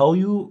really tell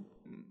you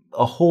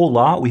a whole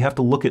lot. We have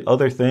to look at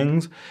other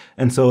things.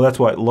 And so that's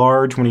why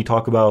large, when you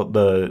talk about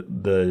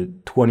the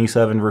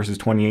 27 versus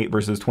 28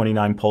 versus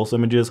 29 pulse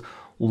images,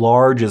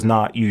 large is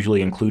not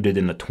usually included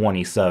in the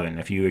 27.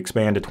 If you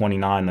expand to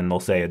 29, then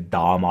they'll say a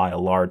damai, a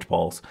large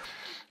pulse.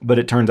 But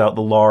it turns out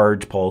the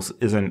large pulse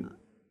isn't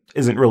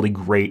really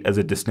great as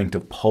a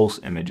distinctive pulse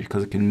image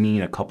because it can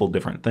mean a couple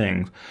different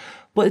things.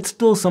 But it's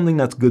still something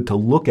that's good to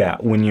look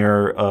at when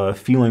you're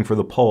feeling for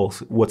the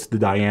pulse. What's the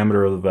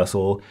diameter of the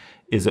vessel?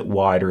 Is it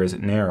wide or is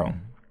it narrow?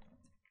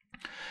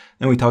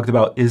 Then we talked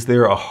about, is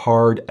there a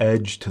hard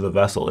edge to the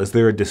vessel? Is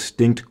there a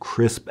distinct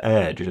crisp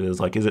edge?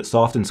 Is it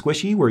soft and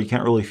squishy where you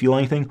can't really feel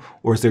anything?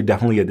 Or is there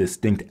definitely a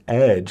distinct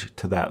edge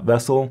to that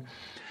vessel?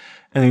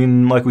 And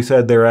then, like we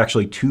said, there are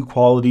actually 2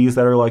 qualities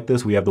that are like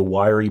this. We have the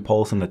wiry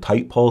pulse and the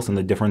tight pulse, and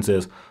the difference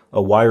is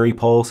a wiry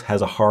pulse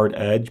has a hard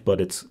edge,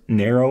 but it's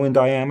narrow in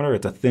diameter.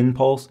 It's a thin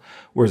pulse,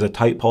 whereas a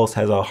tight pulse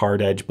has a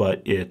hard edge,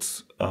 but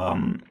it's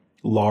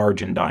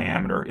large in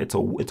diameter. It's a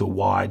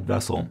wide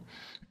vessel.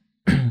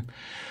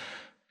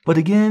 But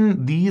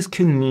again, these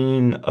can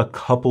mean a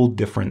couple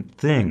different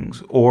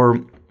things.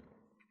 Or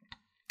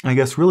I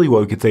guess really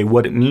what we could say,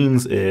 what it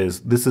means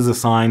is this is a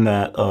sign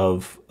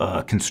of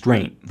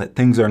constraint, that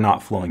things are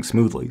not flowing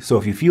smoothly. So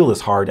if you feel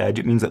this hard edge,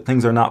 it means that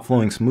things are not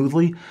flowing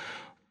smoothly.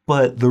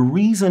 But the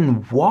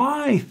reason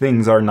why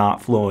things are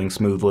not flowing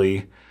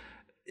smoothly,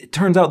 it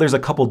turns out there's a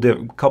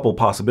couple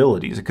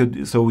possibilities.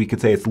 So we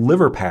could say it's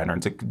liver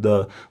patterns.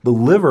 The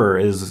liver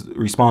is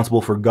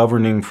responsible for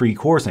governing free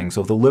coursing.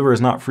 So if the liver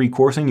is not free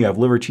coursing, you have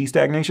liver qi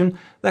stagnation,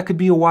 that could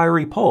be a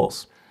wiry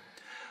pulse.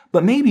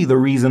 But maybe the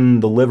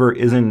reason the liver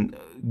isn't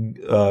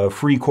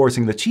free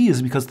coursing the qi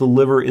is because the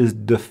liver is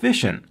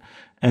deficient.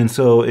 And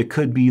so it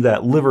could be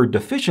that liver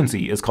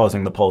deficiency is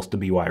causing the pulse to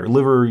be wiry.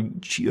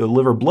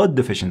 Liver blood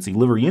deficiency,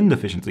 liver yin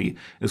deficiency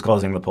is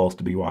causing the pulse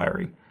to be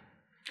wiry.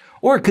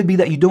 Or it could be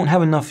that you don't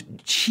have enough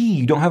qi,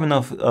 you don't have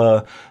enough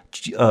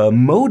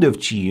motive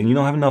qi, and you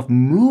don't have enough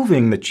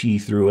moving the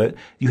qi through it.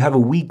 You have a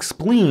weak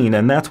spleen,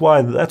 and that's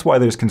why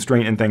there's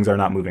constraint and things are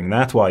not moving.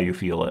 That's why you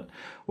feel it.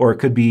 Or it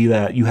could be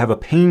that you have a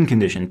pain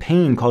condition.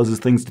 Pain causes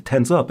things to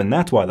tense up, and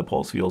that's why the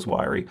pulse feels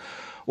wiry.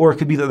 Or it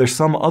could be that there's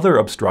some other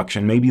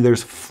obstruction. Maybe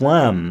there's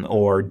phlegm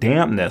or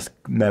dampness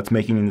that's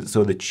making it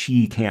so the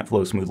qi can't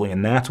flow smoothly,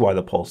 and that's why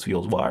the pulse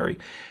feels wiry.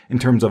 In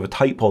terms of a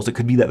tight pulse, it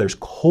could be that there's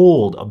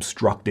cold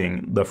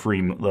obstructing the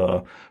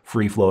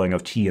free flowing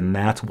of qi, and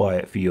that's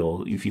why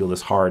you feel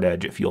this hard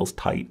edge. It feels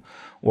tight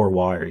or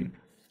wiry.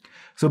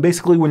 So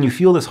basically, when you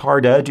feel this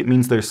hard edge, it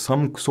means there's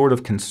some sort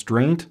of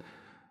constraint,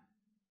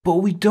 but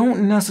we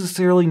don't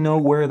necessarily know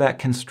where that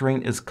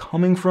constraint is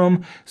coming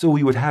from, so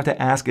we would have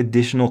to ask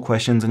additional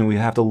questions, and we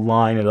have to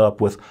line it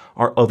up with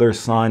our other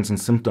signs and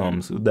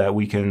symptoms that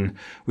we can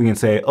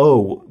say,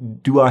 oh,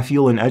 do I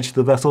feel an edge to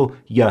the vessel?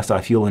 Yes, I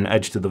feel an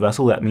edge to the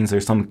vessel. That means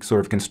there's some sort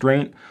of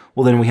constraint.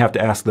 Well, then we have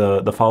to ask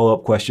the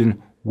follow-up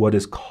question, what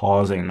is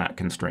causing that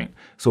constraint?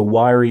 So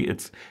wiry,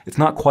 it's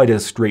not quite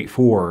as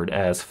straightforward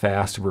as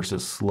fast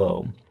versus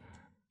slow.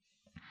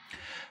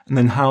 And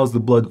then how's the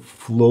blood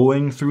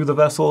flowing through the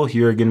vessel?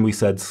 Here again, we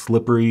said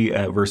slippery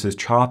versus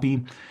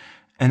choppy.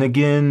 And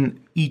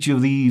again, each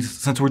of these,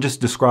 since we're just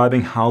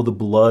describing how the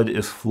blood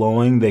is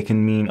flowing, they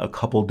can mean a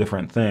couple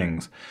different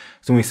things.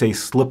 So when we say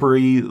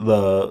slippery,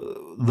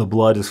 the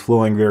blood is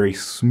flowing very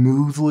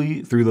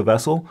smoothly through the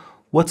vessel.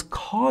 What's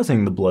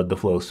causing the blood to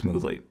flow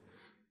smoothly?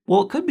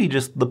 Well, it could be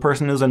just the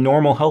person is a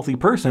normal, healthy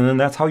person, and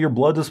that's how your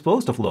blood is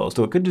supposed to flow.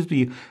 So it could just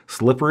be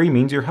slippery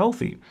means you're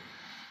healthy.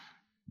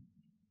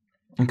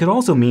 It could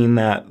also mean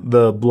that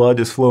the blood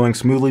is flowing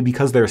smoothly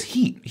because there's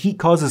heat. Heat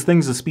causes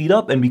things to speed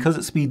up, and because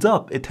it speeds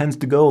up, it tends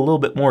to go a little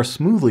bit more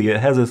smoothly.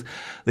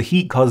 The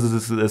heat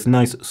causes this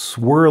nice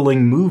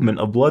swirling movement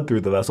of blood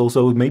through the vessel,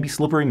 so maybe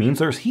slippery means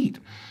there's heat.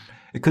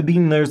 It could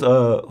mean there's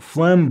a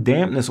phlegm,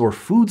 dampness, or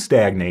food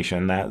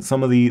stagnation, that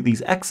some of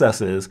these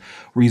excesses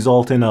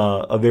result in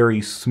a very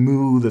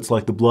smooth, it's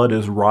like the blood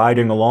is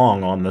riding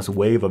along on this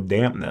wave of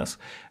dampness.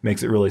 It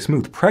makes it really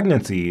smooth.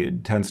 Pregnancy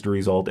tends to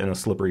result in a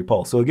slippery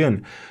pulse. So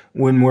again,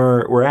 when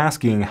we're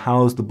asking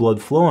how's the blood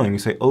flowing, you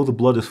say, oh, the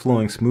blood is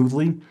flowing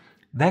smoothly.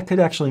 That could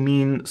actually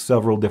mean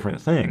several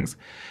different things.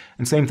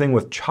 And same thing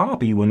with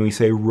choppy. When we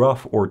say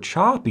rough or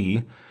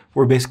choppy,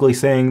 we're basically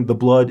saying the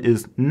blood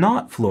is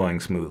not flowing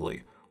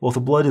smoothly. Well, if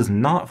the blood is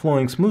not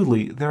flowing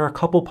smoothly, there are a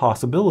couple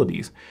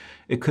possibilities.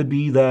 It could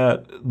be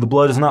that the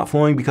blood is not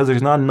flowing because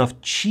there's not enough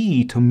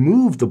qi to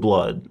move the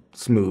blood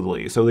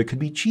smoothly. So there could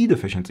be qi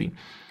deficiency.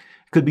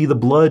 It could be the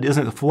blood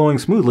isn't flowing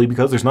smoothly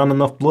because there's not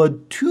enough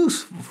blood to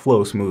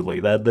flow smoothly.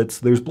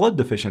 There's blood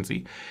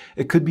deficiency.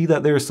 It could be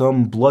that there's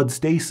some blood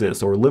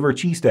stasis or liver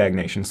qi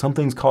stagnation.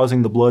 Something's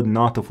causing the blood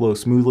not to flow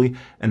smoothly,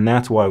 and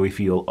that's why we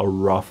feel a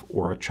rough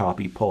or a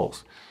choppy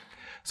pulse.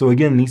 So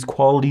again, these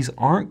qualities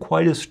aren't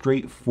quite as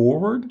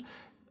straightforward.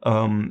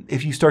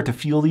 If you start to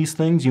feel these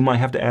things, you might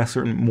have to ask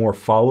certain more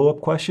follow-up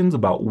questions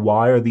about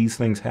why are these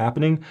things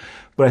happening.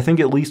 But I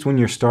think at least when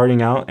you're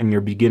starting out and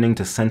you're beginning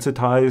to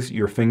sensitize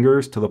your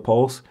fingers to the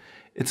pulse,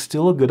 it's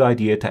still a good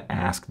idea to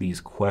ask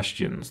these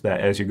questions that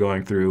as you're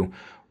going through.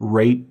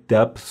 Rate,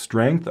 depth,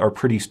 strength are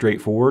pretty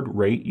straightforward.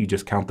 Rate, you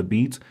just count the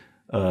beats.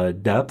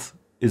 Depth,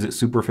 is it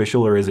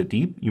superficial or is it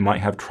deep? You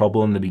might have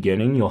trouble in the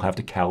beginning. You'll have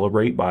to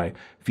calibrate by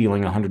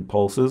feeling 100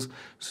 pulses.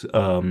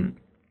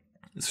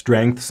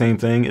 Strength, same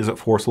thing. Is it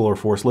forceful or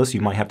forceless?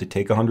 You might have to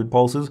take 100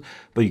 pulses,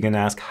 but you can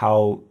ask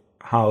how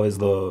is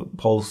the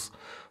pulse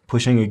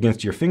pushing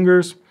against your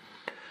fingers?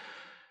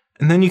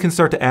 And then you can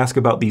start to ask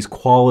about these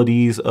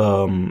qualities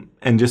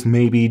and just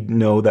maybe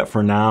know that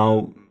for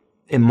now,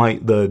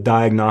 the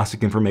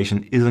diagnostic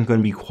information isn't going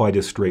to be quite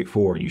as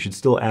straightforward. You should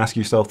still ask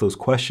yourself those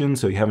questions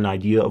so you have an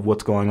idea of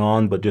what's going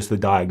on, but just the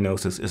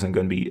diagnosis isn't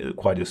going to be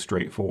quite as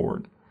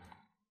straightforward.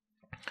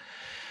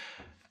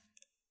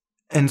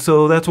 And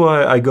so that's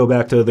why I go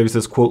back to, there's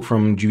this quote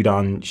from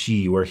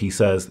Duchnowski where he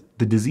says,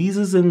 the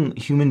diseases in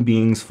human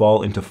beings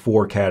fall into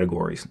 4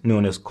 categories,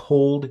 known as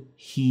cold,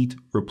 heat,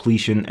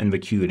 repletion, and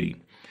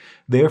vacuity.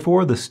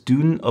 Therefore, the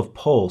student of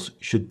pulse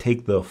should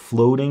take the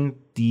floating,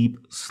 deep,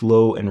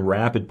 slow, and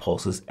rapid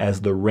pulses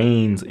as the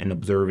reins in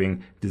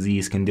observing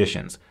disease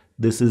conditions.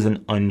 This is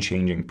an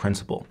unchanging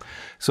principle.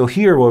 So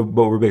here, what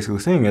we're basically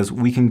saying is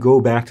we can go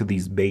back to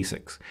these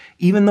basics.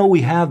 Even though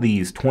we have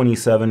these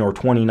 27 or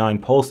 29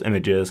 pulse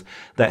images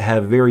that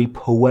have very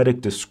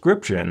poetic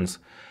descriptions,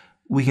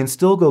 we can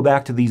still go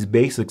back to these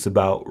basics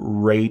about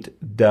rate,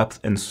 depth,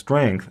 and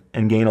strength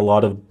and gain a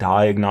lot of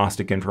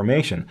diagnostic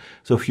information.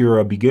 So if you're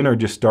a beginner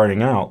just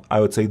starting out,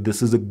 I would say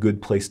this is a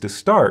good place to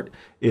start,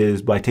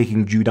 is by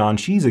taking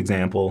Duchnowski's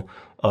example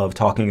of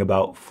talking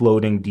about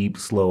floating, deep,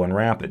 slow, and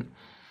rapid.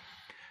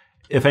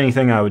 If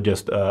anything, I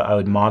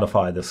would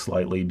modify this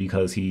slightly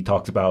because he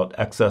talks about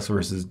excess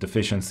versus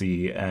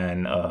deficiency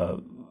and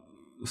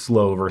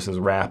slow versus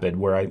rapid,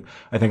 where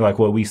I think like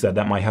what we said,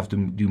 that might have to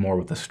do more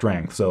with the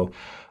strength. So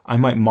I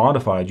might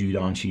modify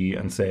Duchnowski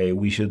and say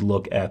we should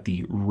look at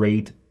the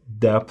rate,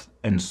 depth,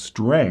 and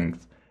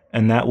strength,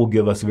 and that will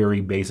give us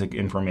very basic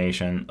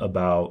information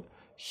about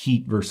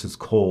heat versus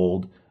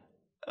cold,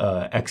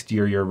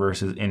 exterior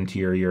versus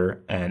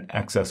interior, and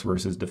excess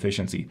versus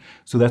deficiency.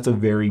 So that's a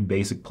very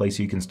basic place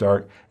you can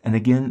start. And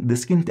again,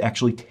 this can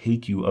actually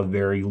take you a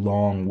very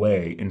long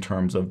way in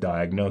terms of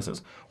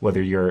diagnosis,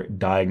 whether you're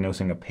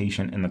diagnosing a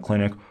patient in the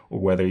clinic or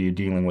whether you're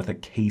dealing with a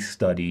case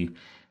study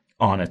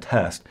on a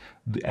test.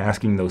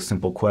 Asking those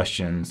simple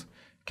questions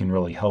can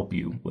really help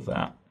you with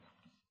that.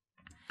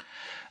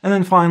 And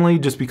then finally,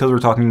 just because we're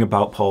talking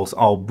about pulse,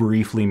 I'll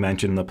briefly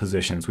mention the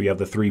positions. We have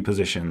the three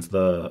positions,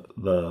 the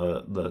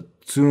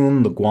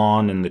Zun, the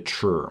Guan, and the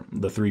Chur,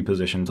 the three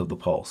positions of the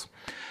pulse.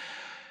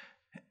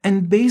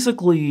 And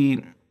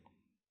basically,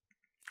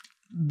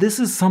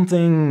 this is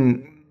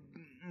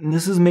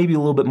maybe a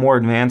little bit more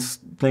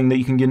advanced thing that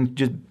you can get.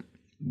 Just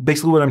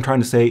basically what I'm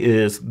trying to say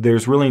is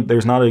there's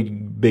not a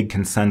big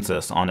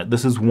consensus on it.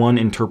 This is one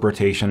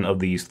interpretation of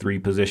these three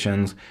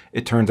positions.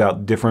 It turns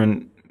out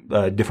different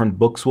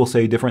books will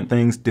say different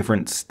things.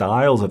 Different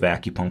styles of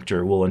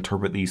acupuncture will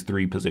interpret these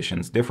three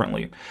positions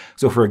differently.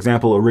 So for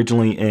example,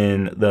 originally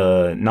in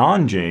the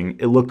Nanjing,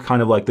 it looked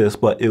kind of like this,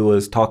 but it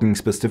was talking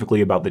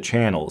specifically about the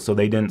channels. So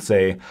they didn't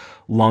say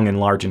lung and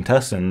large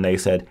intestine. They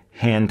said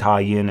Han Tai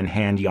Yin and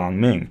Han Yang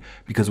Ming,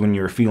 because when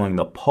you were feeling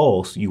the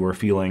pulse, you were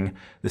feeling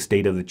the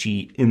state of the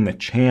qi in the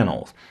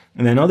channels.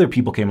 And then other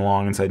people came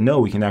along and said, no,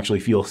 we can actually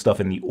feel stuff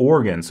in the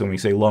organs. So when we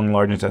say lung,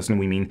 large intestine,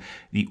 we mean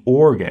the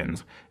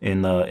organs.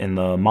 In the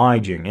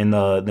Meijing, in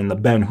the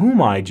Ben Hu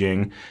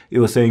Meijing, it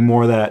was saying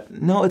more that,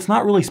 no, it's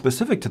not really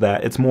specific to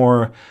that. It's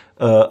more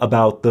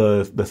about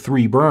the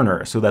three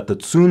burner. So that the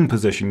Zun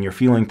position, you're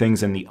feeling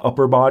things in the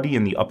upper body,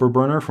 in the upper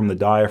burner from the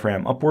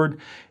diaphragm upward.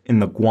 In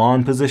the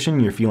Guan position,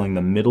 you're feeling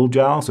the middle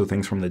jiao, so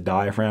things from the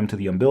diaphragm to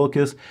the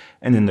umbilicus.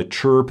 And in the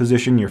Chur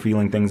position, you're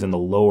feeling things in the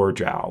lower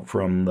jiao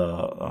from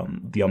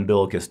the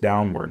umbilicus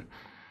downward.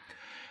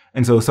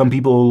 And so some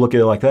people look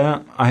at it like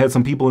that. I had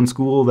some people in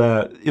school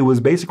that it was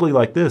basically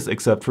like this,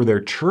 except for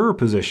their Chur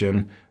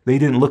position, they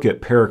didn't look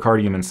at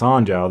pericardium and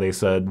sanjiao. They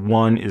said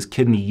one is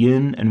kidney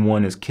yin and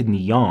one is kidney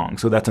yang.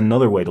 So that's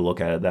another way to look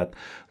at it, that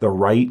the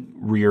right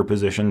rear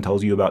position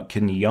tells you about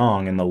kidney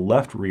yang and the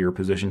left rear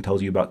position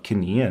tells you about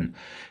kidney yin.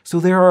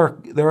 So there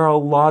are a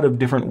lot of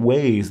different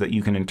ways that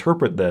you can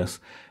interpret this,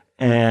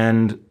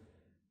 and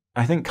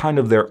I think kind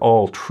of they're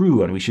all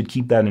true, and we should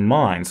keep that in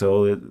mind.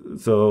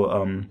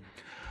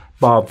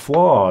 Bob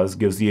Flaws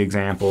gives the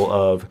example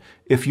of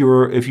if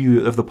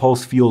the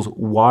pulse feels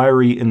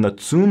wiry in the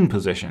Zun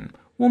position,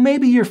 well,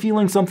 maybe you're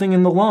feeling something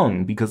in the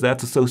lung because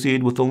that's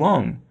associated with the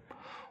lung.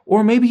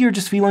 Or maybe you're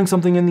just feeling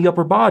something in the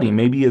upper body.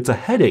 Maybe it's a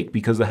headache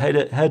because the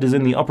head is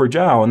in the upper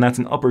jiao, and that's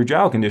an upper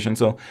jiao condition.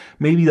 So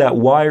maybe that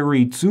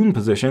wiry Zun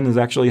position is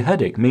actually a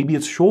headache. Maybe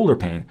it's shoulder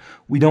pain.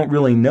 We don't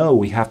really know.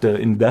 We have to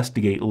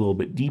investigate a little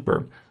bit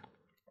deeper.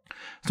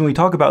 So when we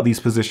talk about these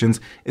positions,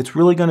 it's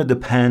really going to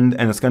depend,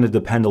 and it's going to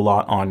depend a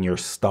lot on your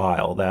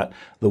style. That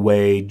the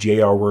way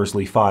J.R.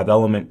 Worsley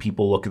 5-element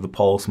people look at the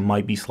pulse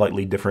might be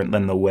slightly different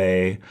than the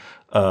way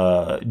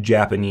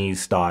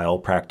Japanese style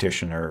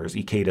practitioners,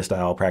 Ikeda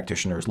style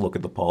practitioners look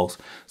at the pulse.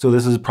 So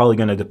this is probably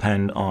going to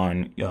depend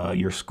on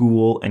your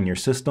school and your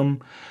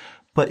system.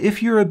 But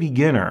if you're a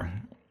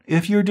beginner,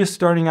 if you're just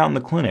starting out in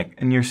the clinic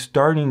and you're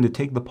starting to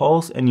take the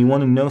pulse and you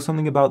want to know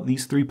something about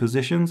these three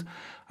positions,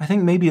 I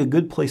think maybe a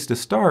good place to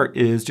start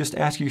is just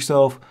ask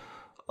yourself,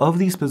 of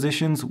these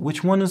positions,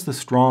 which one is the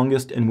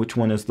strongest and which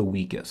one is the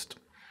weakest?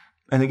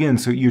 And again,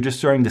 so you're just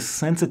starting to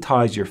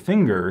sensitize your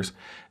fingers.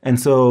 And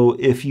so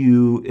if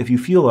you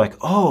feel like,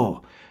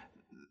 oh,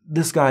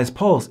 this guy's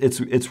pulse,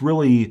 it's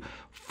really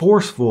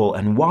forceful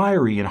and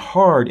wiry and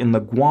hard in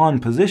the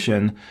Guan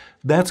position,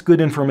 that's good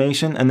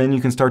information. And then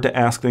you can start to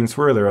ask things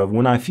further of,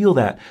 when I feel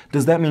that,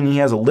 does that mean he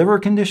has a liver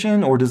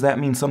condition, or does that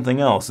mean something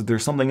else? Is there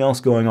something else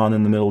going on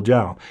in the middle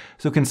jiao?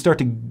 So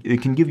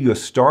it can give you a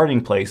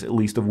starting place, at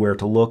least, of where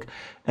to look.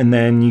 And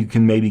then you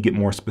can maybe get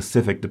more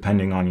specific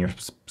depending on your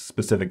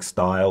specific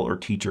style or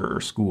teacher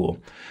or school.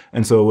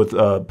 And so with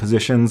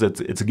positions,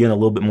 it's again a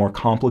little bit more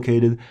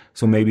complicated.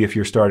 So maybe if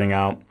you're starting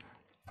out,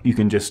 you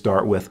can just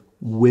start with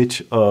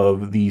which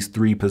of these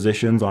three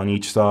positions on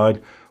each side,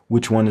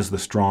 which one is the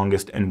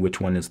strongest and which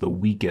one is the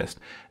weakest.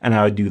 And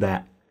I would do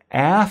that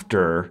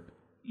after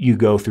you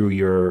go through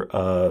your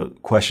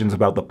questions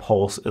about the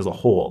pulse as a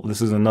whole.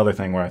 This is another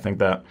thing where I think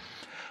that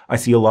I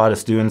see a lot of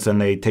students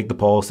and they take the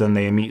pulse and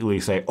they immediately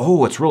say,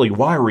 oh, it's really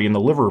wiry in the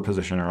liver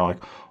position, or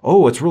like,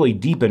 oh, it's really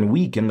deep and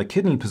weak in the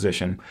kidney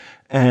position.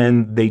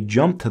 And they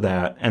jump to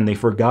that and they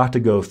forgot to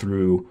go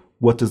through,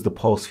 what does the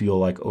pulse feel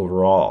like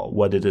overall?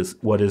 What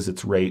is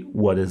its rate?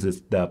 What is its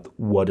depth?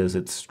 What is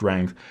its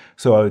strength?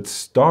 So I would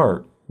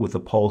start with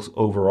the pulse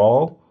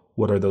overall.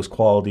 What are those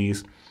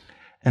qualities?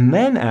 And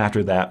then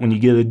after that, when you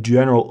get a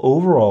general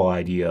overall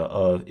idea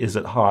of, is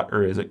it hot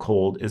or is it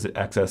cold? Is it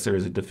excess or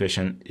is it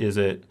deficient? Is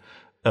it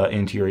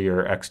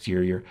interior or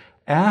exterior?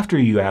 After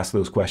you ask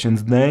those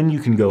questions, then you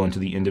can go into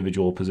the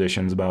individual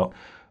positions about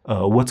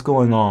what's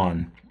going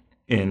on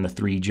in the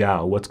three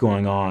jiao, what's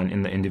going on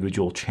in the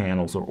individual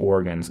channels or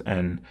organs,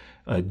 and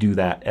do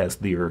that as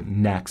your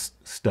next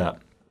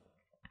step.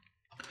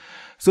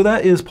 So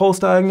that is pulse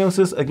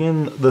diagnosis.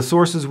 Again, the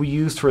sources we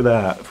used for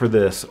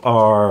this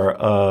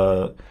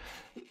are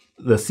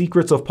The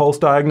Secrets of Pulse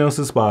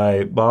Diagnosis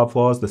by Bob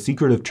Flaws. The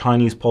Secret of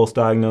Chinese Pulse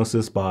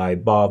Diagnosis by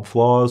Bob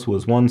Flaws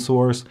was one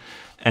source.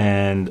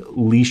 And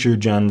Li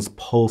Shizhen's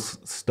Pulse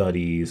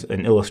Studies,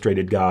 an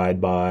illustrated guide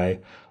by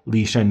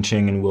Li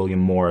Shenqing and William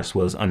Morris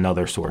was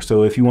another source.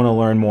 So if you want to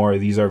learn more,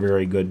 these are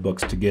very good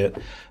books to get.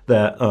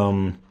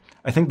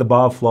 I think the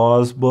Bob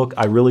Flaws book,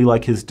 I really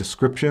like his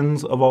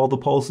descriptions of all the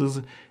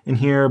pulses in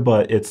here,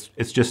 but it's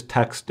just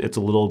text. It's a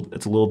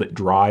little bit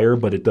drier,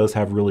 but it does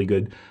have really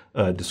good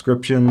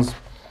descriptions.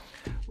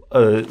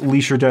 Li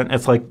Shizhen,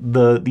 it's like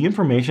the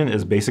information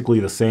is basically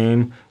the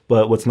same,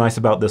 but what's nice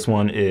about this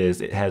one is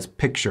it has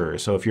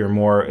pictures. So if you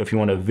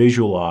want to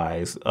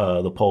visualize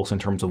the pulse in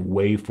terms of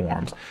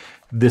waveforms,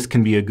 this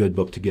can be a good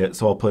book to get.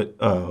 So I'll put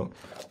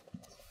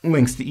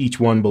links to each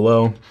one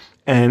below.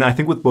 And I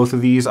think with both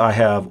of these, I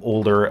have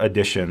older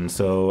editions.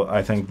 So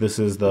I think this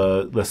is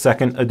the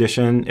second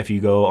edition. If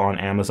you go on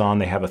Amazon,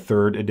 they have a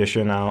third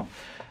edition out.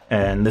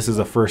 And this is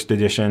a first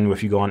edition.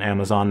 If you go on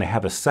Amazon, they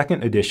have a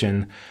second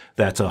edition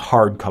that's a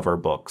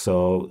hardcover book.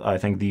 So I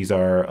think these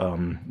are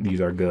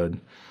good.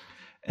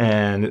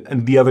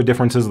 And the other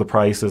difference is the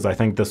prices. I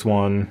think this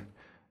one,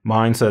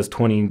 mine says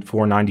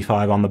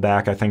 $24.95 on the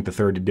back. I think the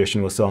third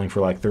edition was selling for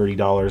like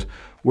 $30.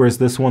 Whereas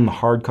this one, the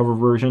hardcover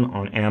version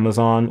on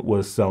Amazon,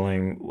 was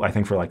selling, I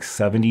think, for like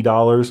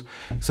 $70.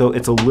 So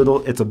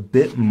it's a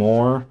bit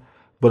more.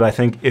 But I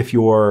think if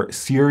you're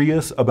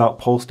serious about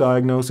pulse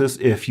diagnosis,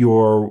 if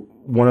you're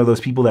one of those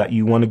people that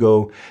you want to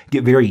go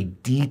get very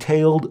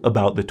detailed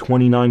about the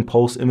 29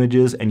 pulse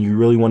images and you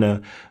really want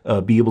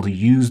to be able to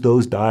use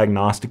those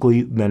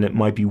diagnostically, then it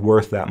might be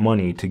worth that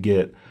money to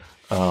get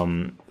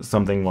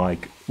something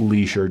like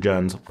Li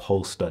Shizhen's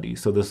Pulse Study.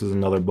 So this is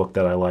another book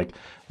that I like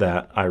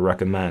that I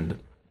recommend.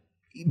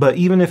 But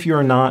even if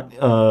you're not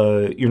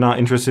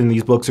interested in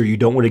these books, or you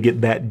don't want to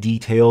get that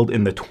detailed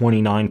in the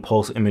 29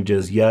 pulse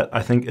images yet,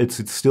 I think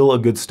it's still a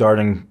good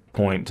starting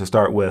point to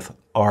start with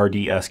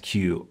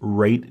RDSQ,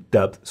 rate,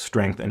 depth,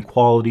 strength, and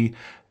quality.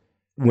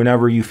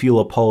 Whenever you feel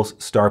a pulse,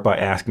 start by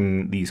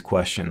asking these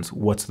questions.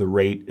 What's the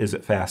rate? Is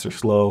it fast or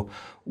slow?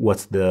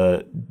 What's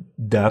the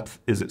depth?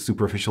 Is it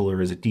superficial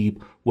or is it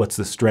deep? What's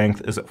the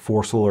strength? Is it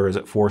forceful or is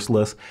it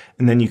forceless?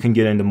 And then you can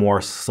get into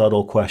more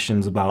subtle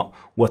questions about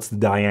what's the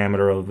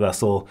diameter of the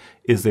vessel?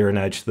 Is there an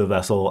edge to the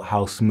vessel?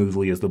 How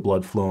smoothly is the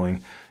blood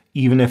flowing?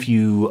 Even if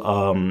you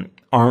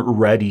aren't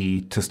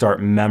ready to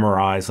start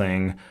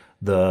memorizing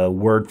the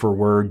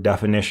word-for-word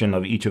definition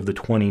of each of the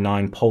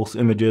 29 pulse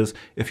images,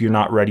 if you're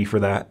not ready for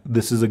that,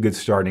 this is a good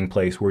starting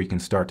place where you can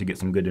start to get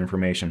some good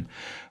information.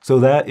 So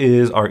that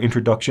is our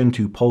introduction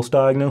to pulse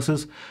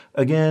diagnosis.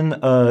 Again,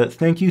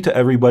 thank you to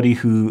everybody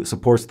who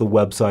supports the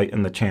website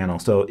and the channel.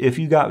 So if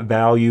you got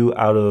value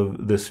out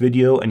of this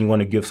video and you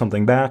want to give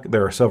something back,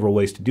 there are several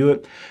ways to do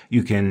it.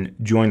 You can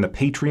join the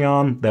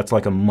Patreon. That's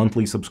like a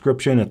monthly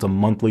subscription. It's a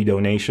monthly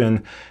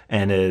donation,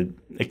 and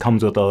it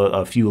comes with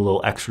a few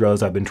little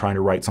extras. I've been trying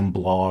to write some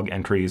blog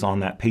entries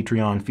on that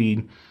Patreon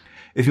feed.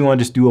 If you want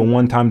to just do a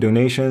one-time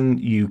donation,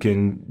 you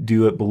can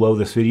do it below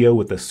this video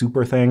with the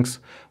super thanks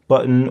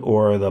button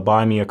or the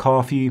buy me a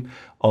coffee.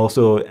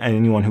 Also,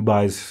 anyone who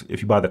buys,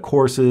 if you buy the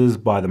courses,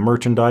 buy the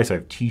merchandise, I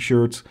have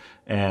t-shirts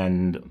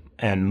and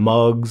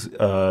mugs,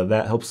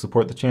 that helps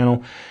support the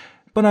channel.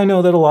 But I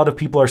know that a lot of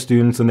people are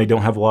students and they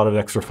don't have a lot of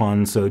extra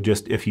funds. So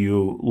just if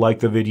you like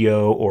the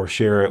video or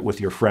share it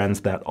with your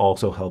friends, that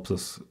also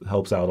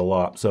helps out a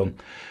lot. So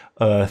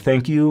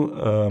thank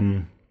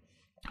you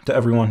to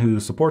everyone who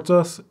supports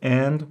us,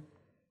 and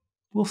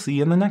we'll see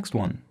you in the next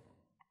one.